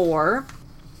 1984,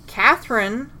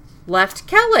 Catherine left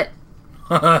Kellett.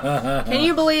 Can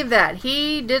you believe that?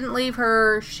 He didn't leave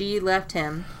her, she left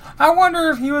him. I wonder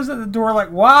if he was at the door like,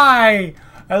 why?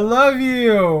 I love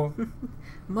you.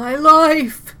 My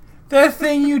life. That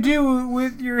thing you do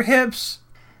with your hips.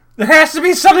 There has to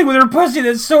be something with her pussy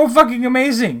that's so fucking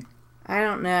amazing. I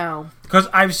don't know. Because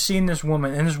I've seen this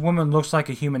woman, and this woman looks like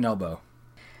a human elbow.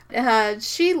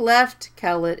 She left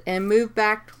Kellett and moved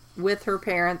back with her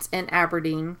parents in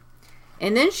Aberdeen.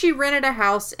 And then she rented a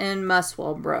house in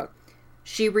Muswell Brook.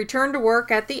 She returned to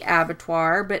work at the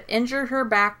abattoir, but injured her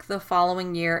back the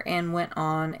following year and went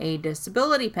on a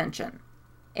disability pension.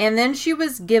 And then she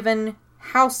was given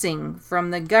housing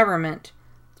from the government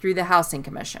through the Housing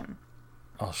Commission.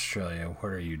 Australia, what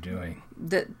are you doing?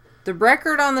 The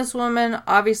record on this woman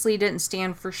obviously didn't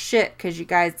stand for shit because you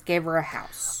guys gave her a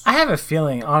house. I have a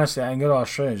feeling, honestly, I can go to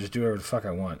Australia and just do whatever the fuck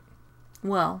I want.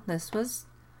 Well, this was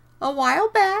a while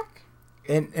back.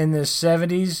 In the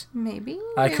 70s, maybe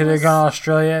I could have gone to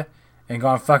Australia and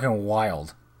gone fucking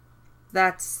wild.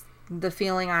 That's the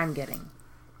feeling I'm getting.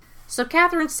 So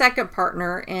Catherine's second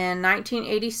partner in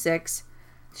 1986,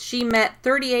 she met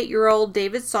 38-year-old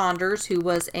David Saunders, who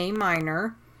was a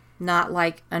minor. Not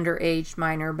like underage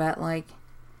minor, but like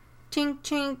chink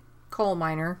chink coal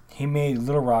miner. He made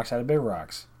little rocks out of big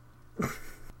rocks.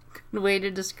 Good way to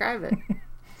describe it.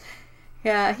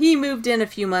 Yeah, he moved in a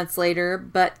few months later,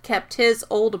 but kept his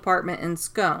old apartment in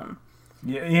Scone.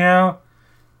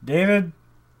 David,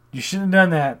 you shouldn't have done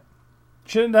that.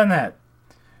 Shouldn't have done that.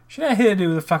 She had nothing to do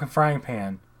with a fucking frying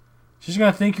pan. She's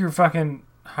gonna think you're fucking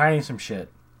hiding some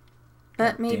shit.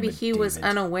 But maybe he was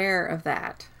unaware of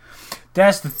that.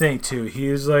 That's the thing too. He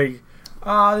was like,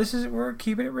 we're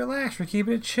keeping it relaxed. We're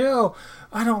keeping it chill.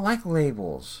 I don't like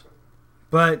labels.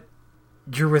 But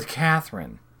you're with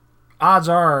Catherine. Odds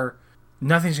are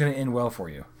nothing's going to end well for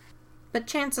you. But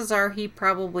chances are he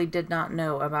probably did not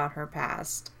know about her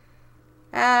past.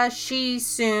 She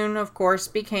soon, of course,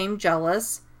 became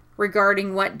jealous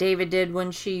regarding what David did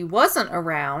when she wasn't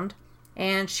around,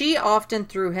 and she often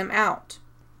threw him out.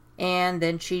 And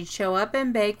then she'd show up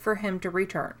and beg for him to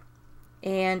return.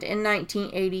 And in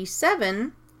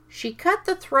 1987, she cut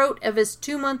the throat of his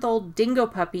 2-month-old dingo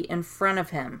puppy in front of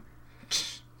him,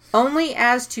 only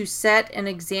as to set an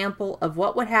example of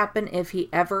what would happen if he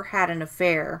ever had an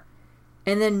affair,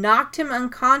 and then knocked him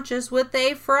unconscious with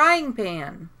a frying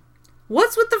pan.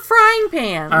 What's with the frying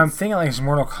pans? I'm thinking like it's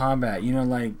Mortal Kombat.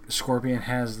 Like Scorpion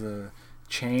has the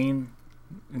chain.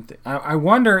 I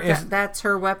wonder if that's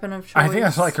her weapon of choice. I think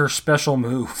that's like her special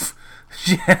move.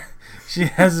 She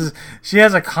has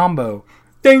a combo.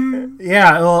 Ding.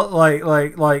 Yeah,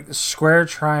 like square,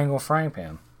 triangle, frying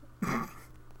pan.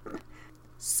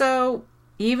 So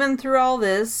even through all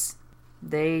this,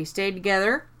 they stayed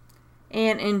together.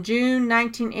 And in June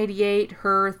 1988,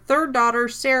 her third daughter,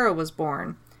 Sarah, was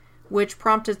born, which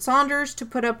prompted Saunders to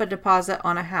put up a deposit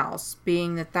on a house,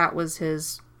 being that was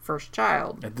his first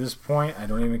child. At this point, I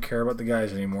don't even care about the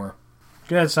guys anymore.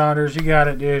 Go ahead, Saunders. You got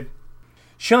it, dude.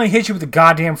 She only hit you with a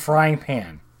goddamn frying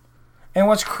pan. And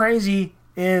what's crazy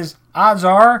is, odds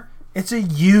are, it's a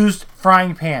used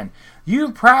frying pan.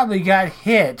 You probably got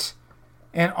hit,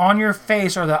 and on your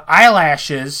face are the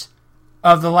eyelashes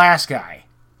of the last guy.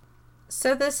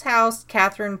 So this house,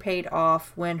 Catherine paid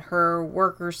off when her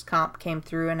workers' comp came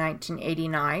through in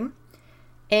 1989.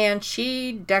 And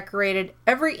she decorated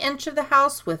every inch of the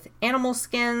house with animal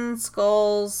skins,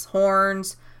 skulls,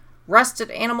 horns,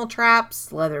 rusted animal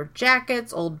traps, leather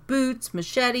jackets, old boots,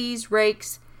 machetes,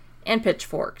 rakes, and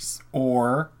pitchforks.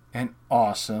 Or an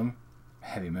awesome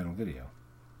heavy metal video.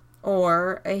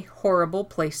 Or a horrible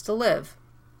place to live.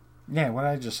 Yeah, what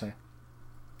did I just say?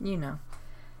 You know.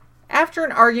 After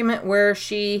an argument where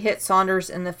she hit Saunders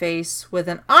in the face with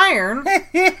an iron,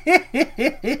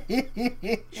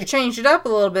 she changed it up a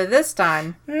little bit this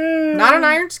time. Not an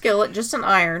iron skillet, just an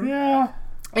iron. Yeah.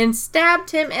 And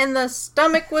stabbed him in the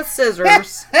stomach with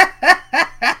scissors.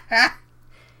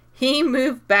 He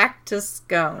moved back to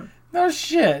Scone. No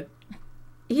shit.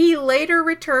 He later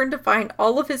returned to find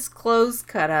all of his clothes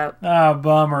cut up. Ah,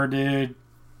 bummer, dude.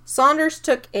 Saunders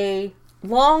took a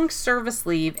long service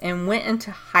leave and went into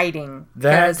hiding.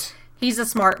 He's a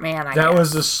smart man, I guess. That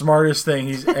was the smartest thing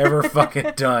he's ever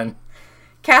fucking done.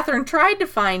 Catherine tried to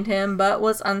find him, but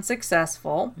was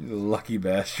unsuccessful. You lucky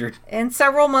bastard. And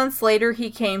several months later, he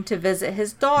came to visit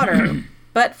his daughter,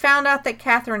 but found out that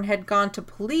Catherine had gone to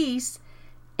police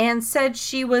and said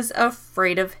she was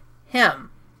afraid of him.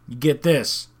 You get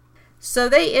this. So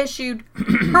they issued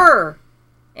her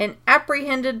an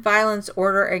apprehended violence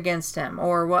order against him,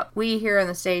 or what we here in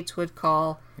the States would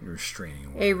call a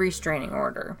restraining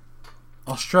order.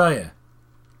 Australia.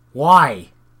 Why?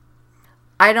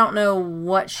 I don't know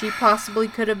what she possibly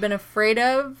could have been afraid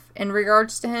of in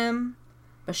regards to him,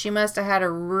 but she must have had a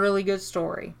really good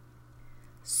story.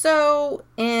 So,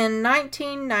 in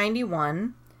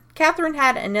 1991, Catherine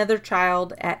had another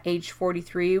child at age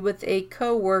 43 with a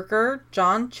co-worker,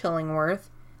 John Chillingworth.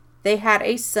 They had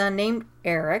a son named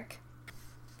Eric.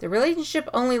 The relationship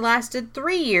only lasted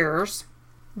 3 years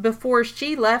before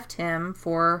she left him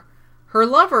for her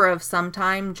lover of some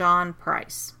time, John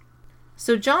Price.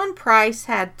 So John Price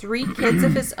had 3 kids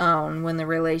of his own when the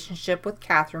relationship with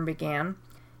Catherine began.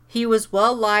 He was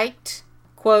well-liked,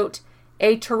 quote,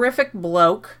 a terrific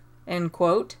bloke, end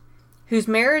quote, whose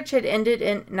marriage had ended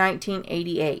in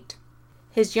 1988.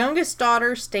 His youngest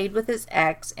daughter stayed with his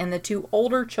ex, and the 2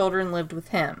 older children lived with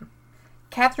him.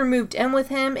 Catherine moved in with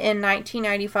him in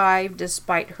 1995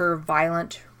 despite her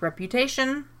violent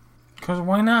reputation. Because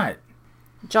why not?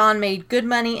 John made good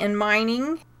money in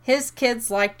mining. His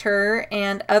kids liked her,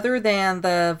 and other than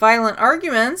the violent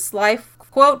arguments, life,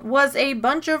 quote, was a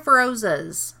bunch of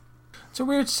roses. It's a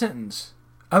weird sentence.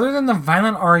 Other than the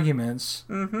violent arguments,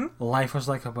 life was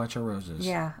like a bunch of roses.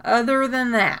 Yeah, other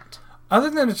than that. Other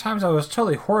than the times I was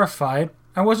totally horrified,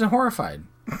 I wasn't horrified.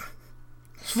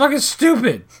 It's fucking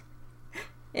stupid.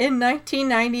 In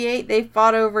 1998, they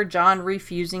fought over John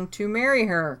refusing to marry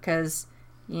her because,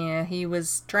 he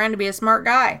was trying to be a smart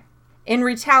guy. In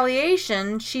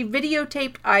retaliation, she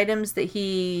videotaped items that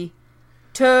he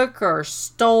took or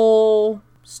stole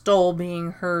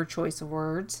being her choice of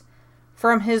words,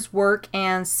 from his work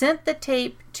and sent the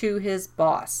tape to his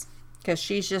boss because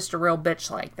she's just a real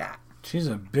bitch like that. She's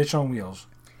a bitch on wheels.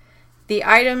 The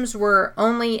items were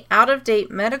only out-of-date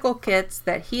medical kits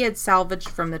that he had salvaged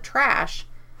from the trash,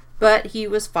 but he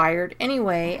was fired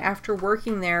anyway after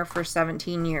working there for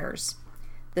 17 years.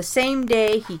 The same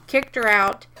day, he kicked her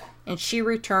out, and she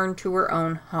returned to her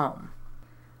own home.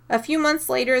 A few months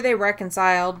later, they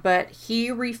reconciled, but he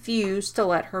refused to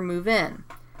let her move in.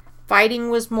 Fighting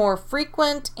was more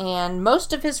frequent, and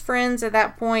most of his friends at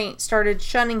that point started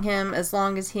shunning him as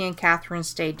long as he and Catherine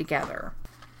stayed together.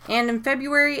 And in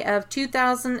February of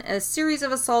 2000, a series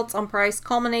of assaults on Price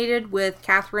culminated with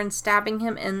Catherine stabbing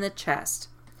him in the chest.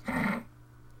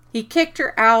 He kicked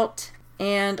her out,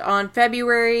 and on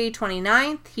February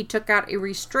 29th, he took out a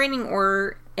restraining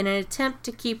order in an attempt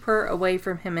to keep her away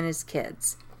from him and his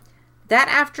kids. That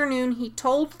afternoon, he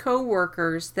told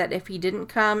co-workers that if he didn't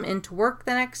come into work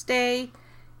the next day,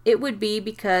 it would be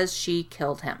because she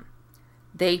killed him.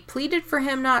 They pleaded for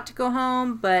him not to go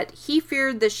home, but he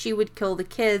feared that she would kill the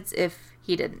kids if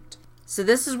he didn't. So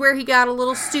this is where he got a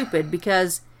little stupid,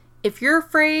 because if you're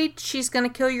afraid she's going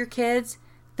to kill your kids,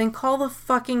 then call the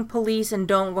fucking police and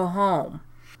don't go home.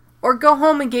 Or go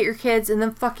home and get your kids and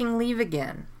then fucking leave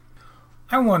again.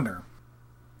 I wonder,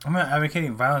 I'm not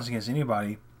advocating violence against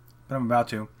anybody, but I'm about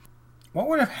to. What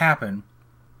would have happened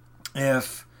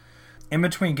if in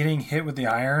between getting hit with the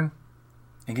iron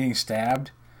and getting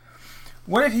stabbed,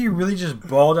 what if he really just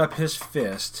balled up his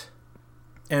fist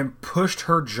and pushed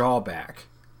her jaw back?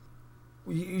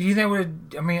 You think it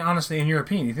would, I mean, honestly, in your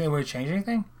opinion, you think it would have changed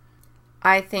anything?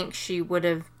 I think she would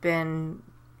have been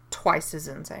twice as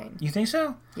insane. You think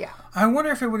so? Yeah. I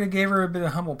wonder if it would have gave her a bit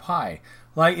of humble pie.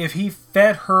 Like, if he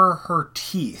fed her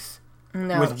teeth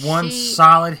with one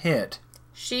solid hit.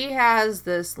 She has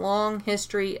this long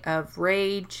history of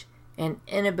rage and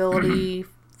inability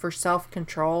for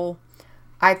self-control.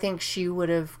 I think she would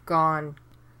have gone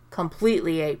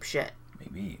completely apeshit.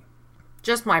 Maybe.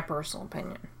 Just my personal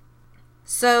opinion.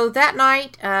 So that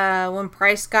night, when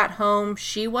Price got home,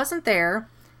 she wasn't there.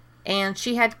 And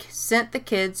she had sent the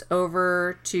kids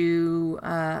over to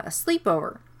a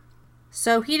sleepover.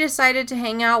 So he decided to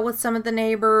hang out with some of the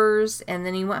neighbors. And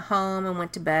then he went home and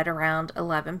went to bed around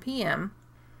 11 p.m.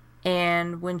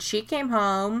 And when she came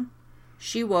home,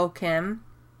 she woke him.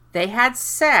 They had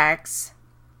sex.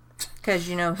 Because,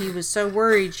 you know, he was so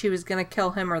worried she was going to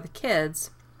kill him or the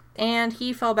kids. And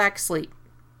he fell back asleep.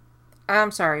 I'm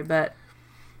sorry, but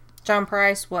John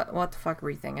Price, what the fuck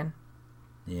were you thinking?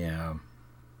 Yeah.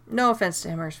 No offense to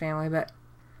him or his family, but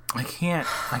I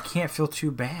can't feel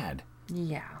too bad.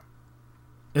 Yeah.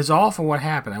 It's awful what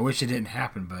happened. I wish it didn't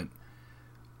happen, but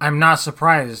I'm not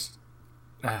surprised.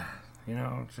 You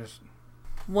know, just...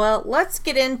 Well, let's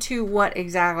get into what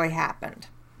exactly happened.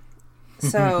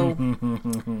 So,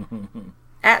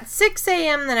 at 6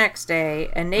 a.m. the next day,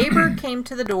 a neighbor came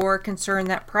to the door concerned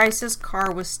that Price's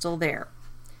car was still there.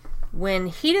 When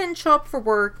he didn't show up for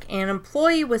work, an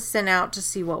employee was sent out to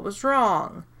see what was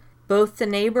wrong. Both the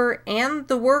neighbor and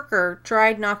the worker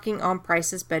tried knocking on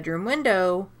Price's bedroom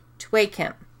window to wake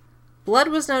him. Blood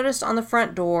was noticed on the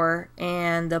front door,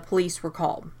 and the police were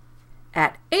called.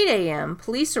 At 8 a.m.,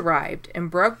 police arrived and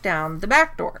broke down the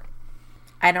back door.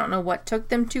 I don't know what took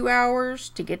them 2 hours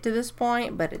to get to this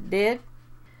point, but it did.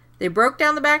 They broke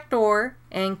down the back door,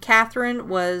 and Catherine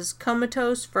was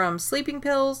comatose from sleeping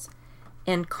pills,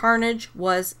 and carnage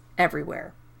was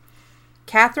everywhere.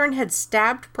 Catherine had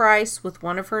stabbed Price with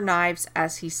one of her knives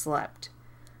as he slept.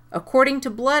 According to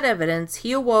blood evidence,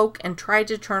 he awoke and tried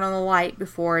to turn on the light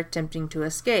before attempting to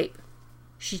escape.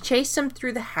 She chased him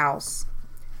through the house.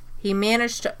 He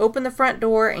managed to open the front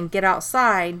door and get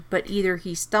outside, but either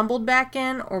he stumbled back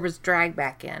in or was dragged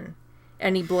back in,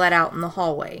 and he bled out in the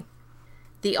hallway.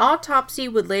 The autopsy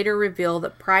would later reveal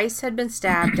that Price had been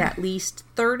stabbed at least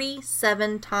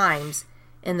 37 times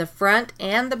in the front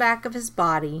and the back of his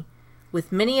body,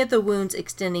 with many of the wounds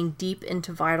extending deep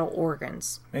into vital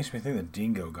organs. Makes me think the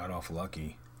dingo got off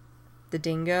lucky. The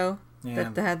dingo? Yeah.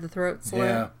 That had the throat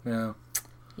slit? Yeah.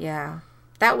 Yeah.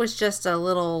 That was just a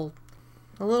little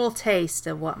taste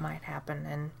of what might happen,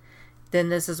 and then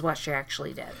this is what she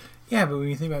actually did. Yeah, but when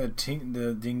you think about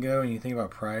the dingo and you think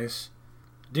about Price,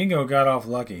 dingo got off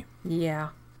lucky. Yeah.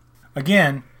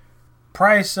 Again,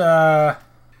 Price, I'm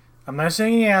not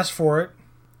saying he asked for it,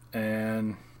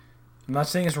 and I'm not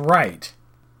saying it's right,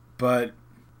 but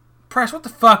Price, what the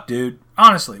fuck, dude?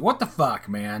 Honestly, what the fuck,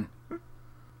 man?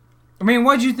 I mean,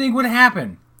 what did you think would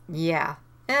happen? Yeah,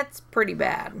 it's pretty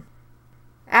bad.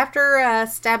 After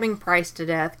stabbing Price to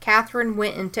death, Catherine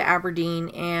went into Aberdeen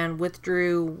and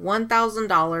withdrew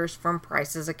 $1,000 from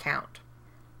Price's account.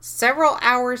 Several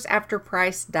hours after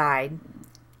Price died,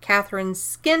 Catherine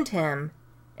skinned him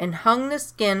and hung the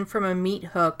skin from a meat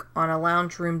hook on a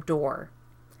lounge room door.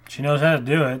 She knows how to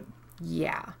do it.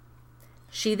 Yeah.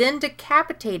 She then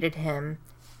decapitated him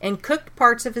and cooked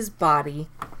parts of his body,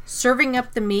 serving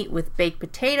up the meat with baked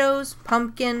potatoes,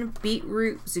 pumpkin,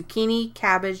 beetroot, zucchini,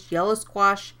 cabbage, yellow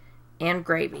squash, and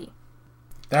gravy.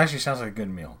 That actually sounds like a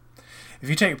good meal. If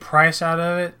you take Price out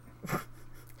of it...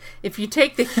 If you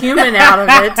take the human out of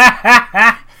it,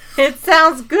 it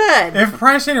sounds good. If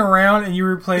Price ain't around and you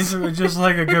replace it with just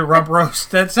like a good rump roast,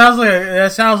 that sounds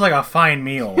like a fine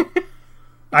meal.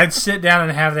 I'd sit down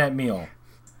and have that meal.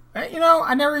 You know,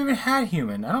 I never even had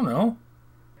human. I don't know.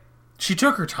 She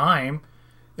took her time.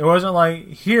 It wasn't like,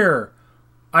 here,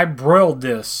 I broiled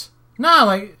this. Nah,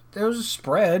 like, there was a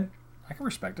spread. I can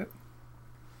respect it.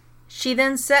 She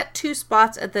then set 2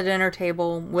 spots at the dinner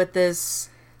table with this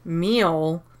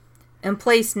meal and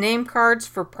placed name cards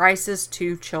for Price's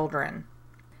 2 children.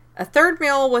 A third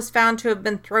meal was found to have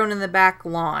been thrown in the back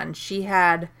lawn. She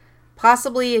had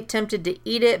possibly attempted to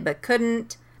eat it but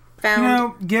couldn't. You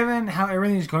know, given how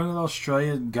everything's going with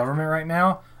Australia's government right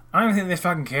now, I don't even think they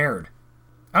fucking cared.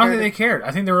 I don't think they cared. I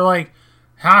think they were like,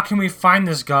 how can we find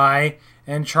this guy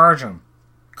and charge him?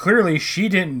 Clearly, she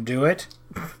didn't do it.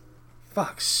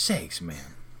 Fuck's sakes, man.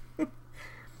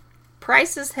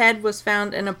 Price's head was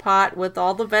found in a pot with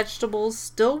all the vegetables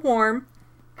still warm,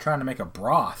 Trying to make a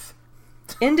broth.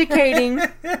 indicating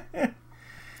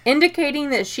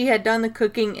that she had done the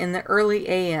cooking in the early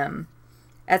a.m.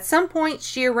 At some point,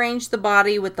 she arranged the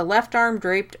body with the left arm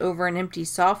draped over an empty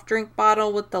soft drink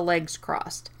bottle with the legs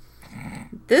crossed.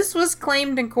 This was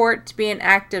claimed in court to be an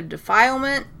act of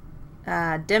defilement,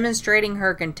 demonstrating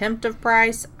her contempt of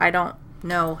Price. I don't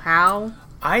know how.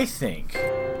 I think...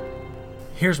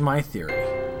 Here's my theory.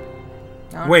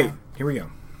 Wait, here we go.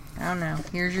 I don't know.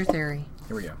 Here's your theory.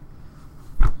 Here we go.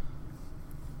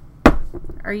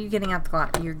 Are you getting out the glass?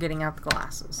 You're getting out the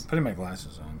glasses. Putting my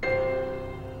glasses on.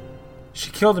 She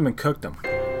killed him and cooked him.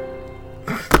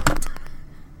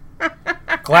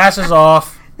 Glasses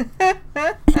off.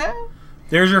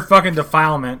 There's your fucking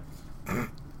defilement.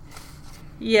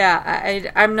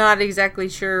 Yeah, I'm not exactly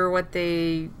sure what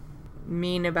they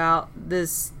mean about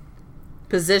this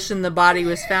position the body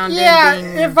was found in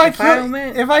being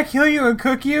defilement. If I kill you and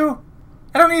cook you,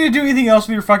 I don't need to do anything else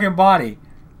with your fucking body.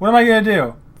 What am I gonna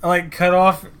do? Like cut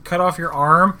off your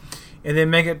arm and then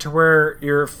make it to where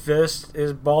your fist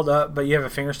is balled up but you have a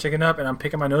finger sticking up and I'm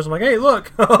picking my nose. I'm like, hey,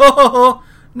 look.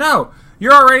 No,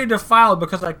 you're already defiled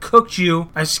because I cooked you,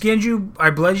 I skinned you, I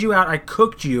bled you out, I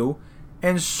cooked you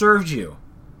and served you.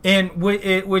 And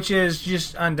which is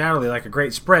just undoubtedly like a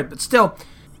great spread, but still,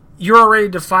 you're already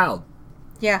defiled.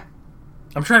 Yeah.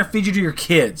 I'm trying to feed you to your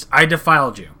kids. I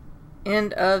defiled you.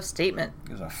 End of statement.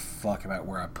 Gives a fuck about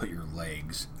where I put your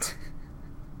legs.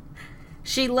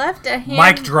 She left a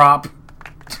Mic drop.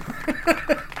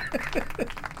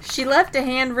 She left a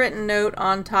handwritten note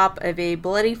on top of a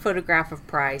bloody photograph of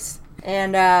Price.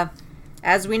 And,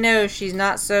 as we know, she's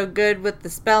not so good with the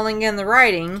spelling and the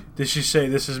writing. Did she say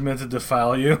this is meant to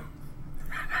defile you?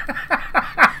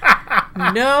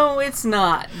 No, it's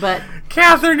not, but...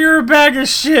 Catherine, you're a bag of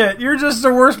shit. You're just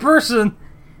the worst person.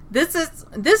 This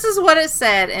is what it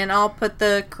said, and I'll put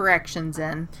the corrections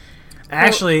in.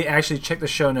 Actually, check the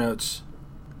show notes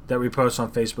that we post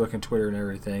on Facebook and Twitter and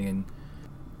everything, and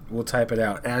we'll type it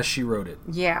out as she wrote it.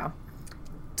 Yeah.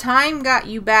 Time got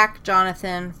you back,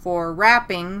 Jonathan, for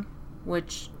rapping,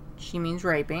 which she means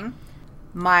raping,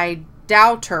 my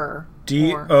doubter.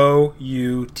 Douter.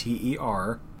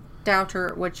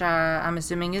 Doubter, which I'm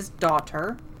assuming is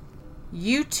daughter.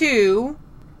 You too,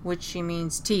 which she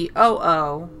means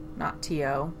T-O-O, not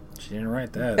T-O. She didn't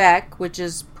write that. Beck, which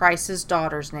is Price's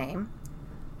daughter's name.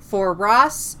 For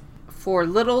Ross, for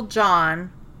Little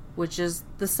John, which is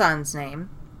the son's name.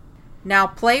 Now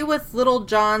play with Little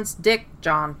John's dick,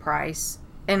 John Price.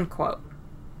 End quote.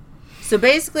 So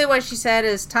basically what she said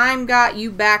is, time got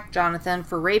you back, Jonathan,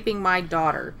 for raping my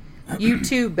daughter. You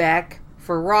too, Beck.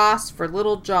 For Ross, for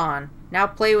Little John. Now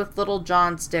play with Little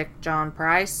John's dick, John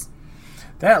Price.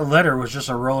 That letter was just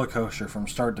a roller coaster from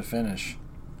start to finish.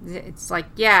 It's like,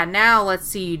 yeah, now let's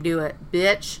see you do it,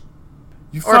 bitch.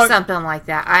 Or something like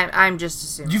that. I'm just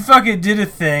assuming. You fucking did a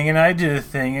thing, and I did a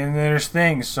thing, and there's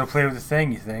things, so play with the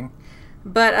thing, you think.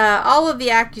 But all of the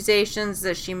accusations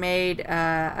that she made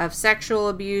of sexual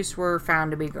abuse were found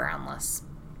to be groundless.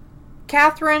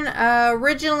 Catherine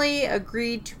originally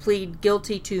agreed to plead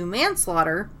guilty to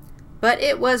manslaughter, but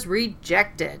it was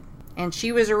rejected, and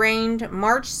she was arraigned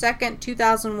March 2nd,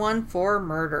 2001 for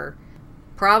murder.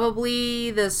 Probably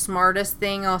the smartest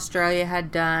thing Australia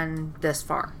had done this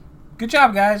far. Good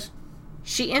job, guys.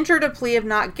 She entered a plea of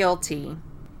not guilty.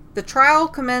 The trial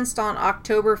commenced on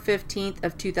October 15th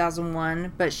of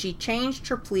 2001, but she changed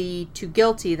her plea to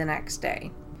guilty the next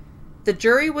day. The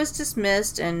jury was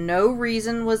dismissed and no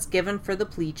reason was given for the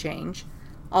plea change.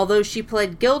 Although she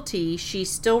pled guilty, she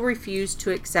still refused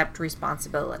to accept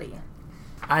responsibility.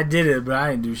 I did it, but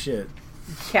I didn't do shit.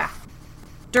 Yeah.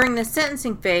 During the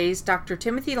sentencing phase, Dr.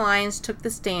 Timothy Lyons took the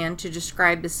stand to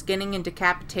describe the skinning and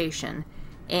decapitation,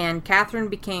 and Catherine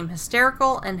became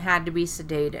hysterical and had to be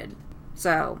sedated.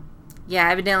 So, yeah,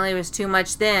 evidently it was too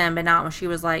much then, but not when she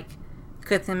was like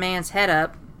cutting the man's head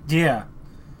up. Yeah.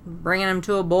 Bringing him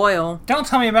to a boil. Don't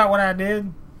tell me about what I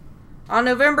did. On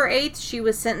November 8th, she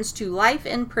was sentenced to life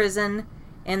in prison,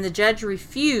 and the judge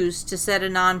refused to set a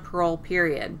non-parole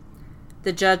period.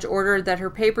 The judge ordered that her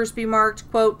papers be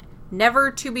marked, quote, never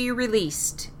to be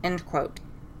released, end quote.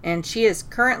 And she is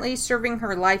currently serving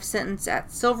her life sentence at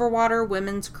Silverwater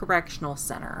Women's Correctional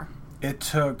Center. It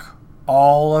took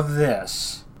all of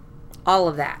this. All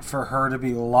of that. For her to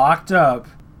be locked up,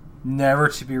 never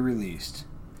to be released.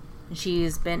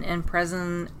 She's been in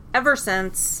prison ever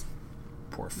since.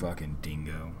 Poor fucking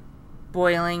dingo.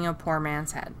 Boiling a poor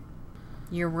man's head.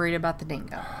 You're worried about the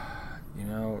dingo. You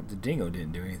know, the dingo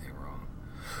didn't do anything wrong.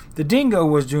 The dingo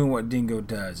was doing what dingo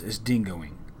does, is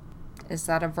dingoing. Is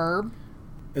that a verb?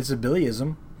 It's a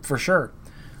Billyism, for sure.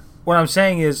 What I'm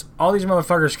saying is, all these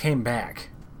motherfuckers came back.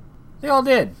 They all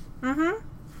did. Mm-hmm.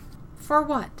 For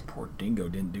what? Poor Dingo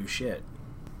didn't do shit.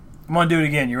 I'm gonna do it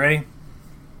again. You ready?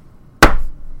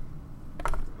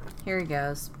 Here he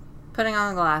goes. Putting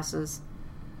on the glasses.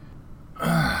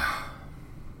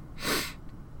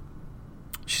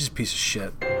 She's a piece of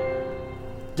shit.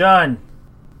 Done.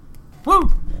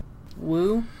 Woo!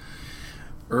 Woo?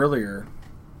 Earlier,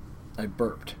 I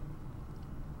burped.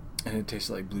 And it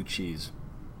tasted like blue cheese.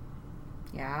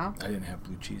 Yeah? I didn't have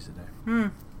blue cheese today.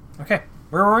 Okay,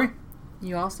 where were we?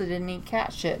 You also didn't eat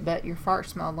cat shit, but your fart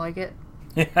smelled like it.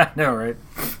 Yeah, I know, right?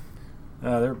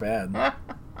 Oh, they're bad.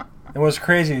 And what's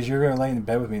crazy is you're going to lay in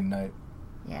bed with me tonight.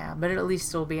 Yeah, but at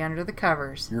least it'll be under the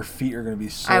covers. Your feet are going to be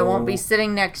so... I won't be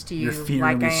sitting next to you your feet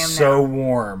like are going I to am be so now.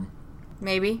 warm.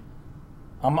 Maybe.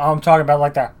 I'm talking about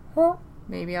like that.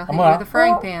 Maybe I'll hit you with a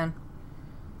frying pan.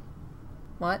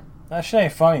 What? That shit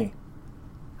ain't funny.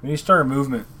 We need to start a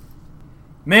movement.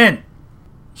 Men!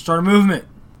 Start a movement.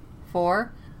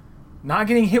 For? Not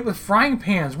getting hit with frying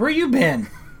pans. Where you been?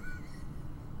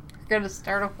 You're going to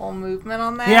start a whole movement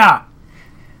on that? Yeah.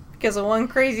 Because of one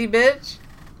crazy bitch?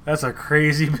 That's a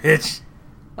crazy bitch.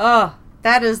 Oh,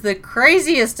 that is the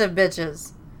craziest of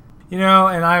bitches. You know,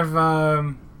 and I've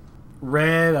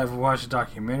read, I've watched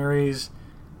documentaries.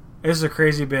 This is a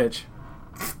crazy bitch.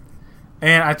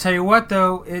 And I tell you what,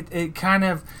 though, it kind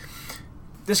of...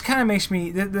 This kind of reminds me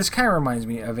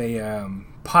of a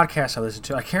podcast I listened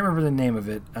to. I can't remember the name of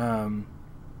it.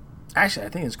 Actually, I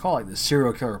think it's called like the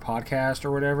Serial Killer Podcast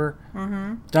or whatever.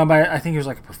 Mm-hmm. Done by, I think he was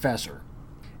like a professor.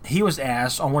 He was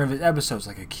asked on one of his episodes,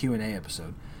 like a Q&A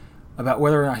episode, about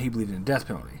whether or not he believed in the death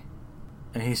penalty.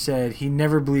 And he said he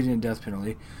never believed in the death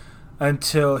penalty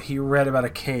until he read about a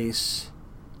case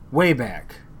way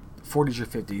back, 40s or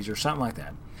 50s or something like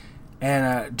that. And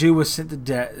a dude was sent to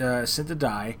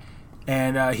die,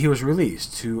 and he was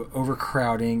released to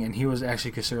overcrowding, and he was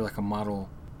actually considered like a model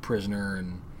prisoner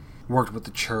and worked with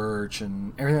the church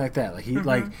and everything like that. Like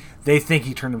like they think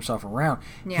he turned himself around.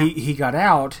 Yeah. He got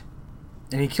out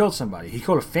and he killed somebody. He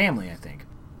killed a family, I think.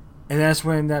 And that's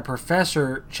when that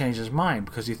professor changed his mind,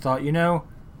 because he thought, you know,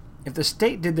 if the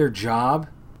state did their job,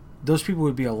 those people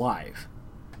would be alive.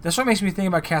 That's what makes me think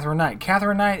about Catherine Knight.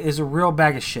 Catherine Knight is a real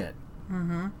bag of shit.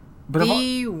 Mm-hmm. But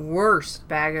the worst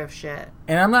bag of shit.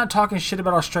 And I'm not talking shit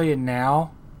about Australia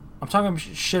now. I'm talking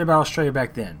shit about Australia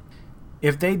back then.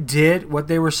 If they did what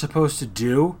they were supposed to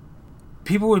do,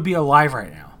 people would be alive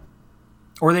right now.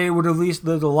 Or they would at least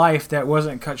live a life that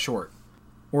wasn't cut short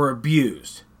or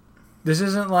abused. This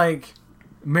isn't like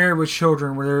Married with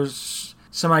Children where there's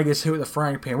somebody gets hit with a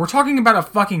frying pan. We're talking about a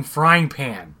fucking frying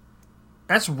pan.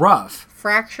 That's rough.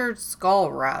 Fractured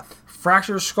skull rough.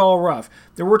 Fractured skull rough.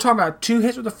 Then we're talking about 2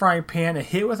 hits with a frying pan, a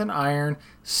hit with an iron,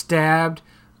 stabbed,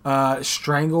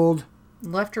 strangled.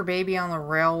 Left her baby on the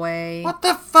railway. What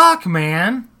the fuck,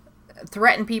 man?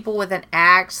 Threatened people with an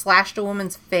axe, slashed a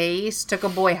woman's face, took a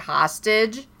boy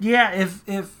hostage. Yeah,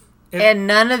 if and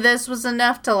none of this was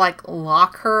enough to, like,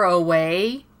 lock her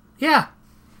away? Yeah.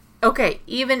 Okay,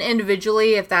 even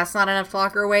individually, if that's not enough to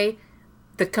lock her away,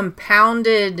 the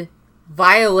compounded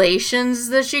violations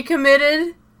that she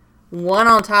committed, one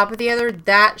on top of the other,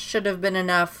 that should have been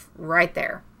enough right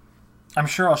there. I'm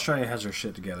sure Australia has their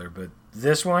shit together, but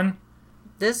this one...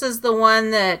 This is the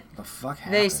one that the fuck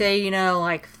happened? They say, you know,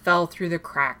 like, fell through the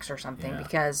cracks or something,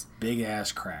 because... Big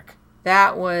ass crack.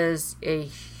 That was a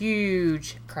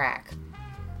huge crack.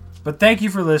 But thank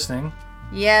you for listening.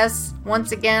 Yes,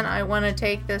 once again, I want to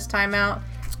take this time out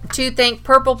to thank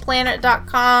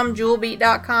PurplePlanet.com,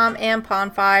 JewelBeat.com, and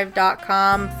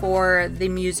Pond5.com for the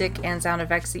music and sound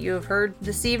effects that you have heard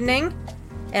this evening.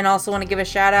 And also want to give a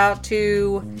shout out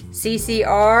to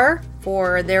CCR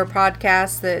for their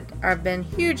podcasts that have been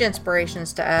huge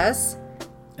inspirations to us.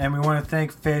 And we want to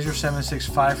thank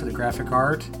Phaser765 for the graphic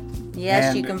art.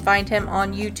 Yes, you can find him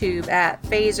on YouTube at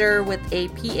Phaser with a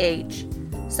PH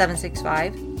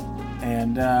 765.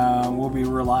 And we'll be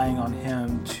relying on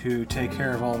him to take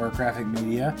care of all of our graphic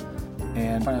media.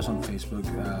 And find us on Facebook,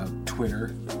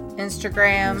 Twitter,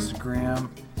 Instagram,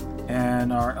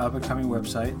 and our up-and-coming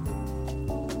website.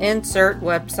 Insert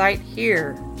website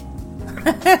here.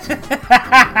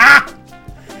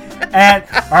 At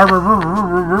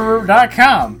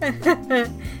arbor.com.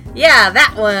 Yeah,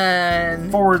 that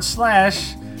one.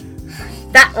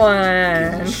 / that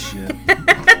one. Shit.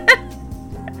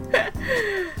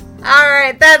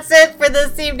 Alright, that's it for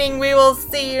this evening. We will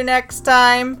see you next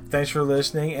time. Thanks for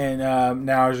listening, and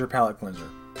now is your palate cleanser.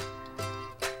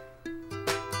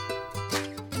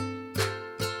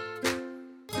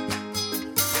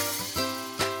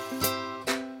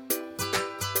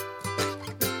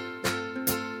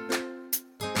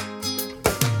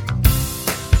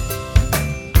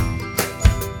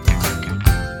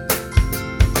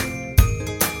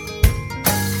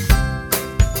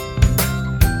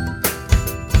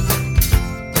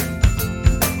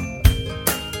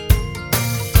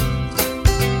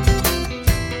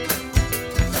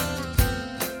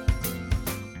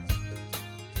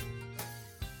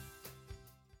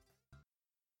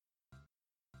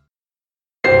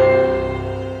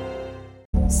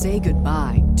 Say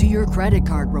goodbye to your credit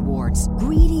card rewards.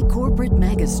 Greedy corporate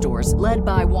mega stores, led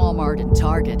by Walmart and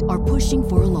Target, are pushing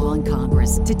for a law in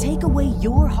Congress to take away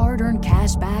your hard-earned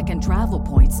cash back and travel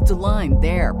points to line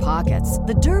their pockets.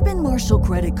 The Durbin-Marshall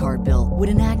credit card bill would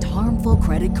enact harmful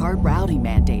credit card routing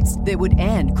mandates that would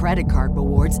end credit card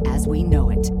rewards as we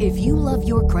know it. If you love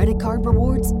your credit card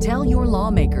rewards, tell your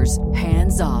lawmakers,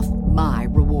 hands off my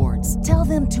rewards. Tell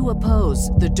them to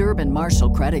oppose the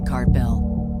Durbin-Marshall credit card bill.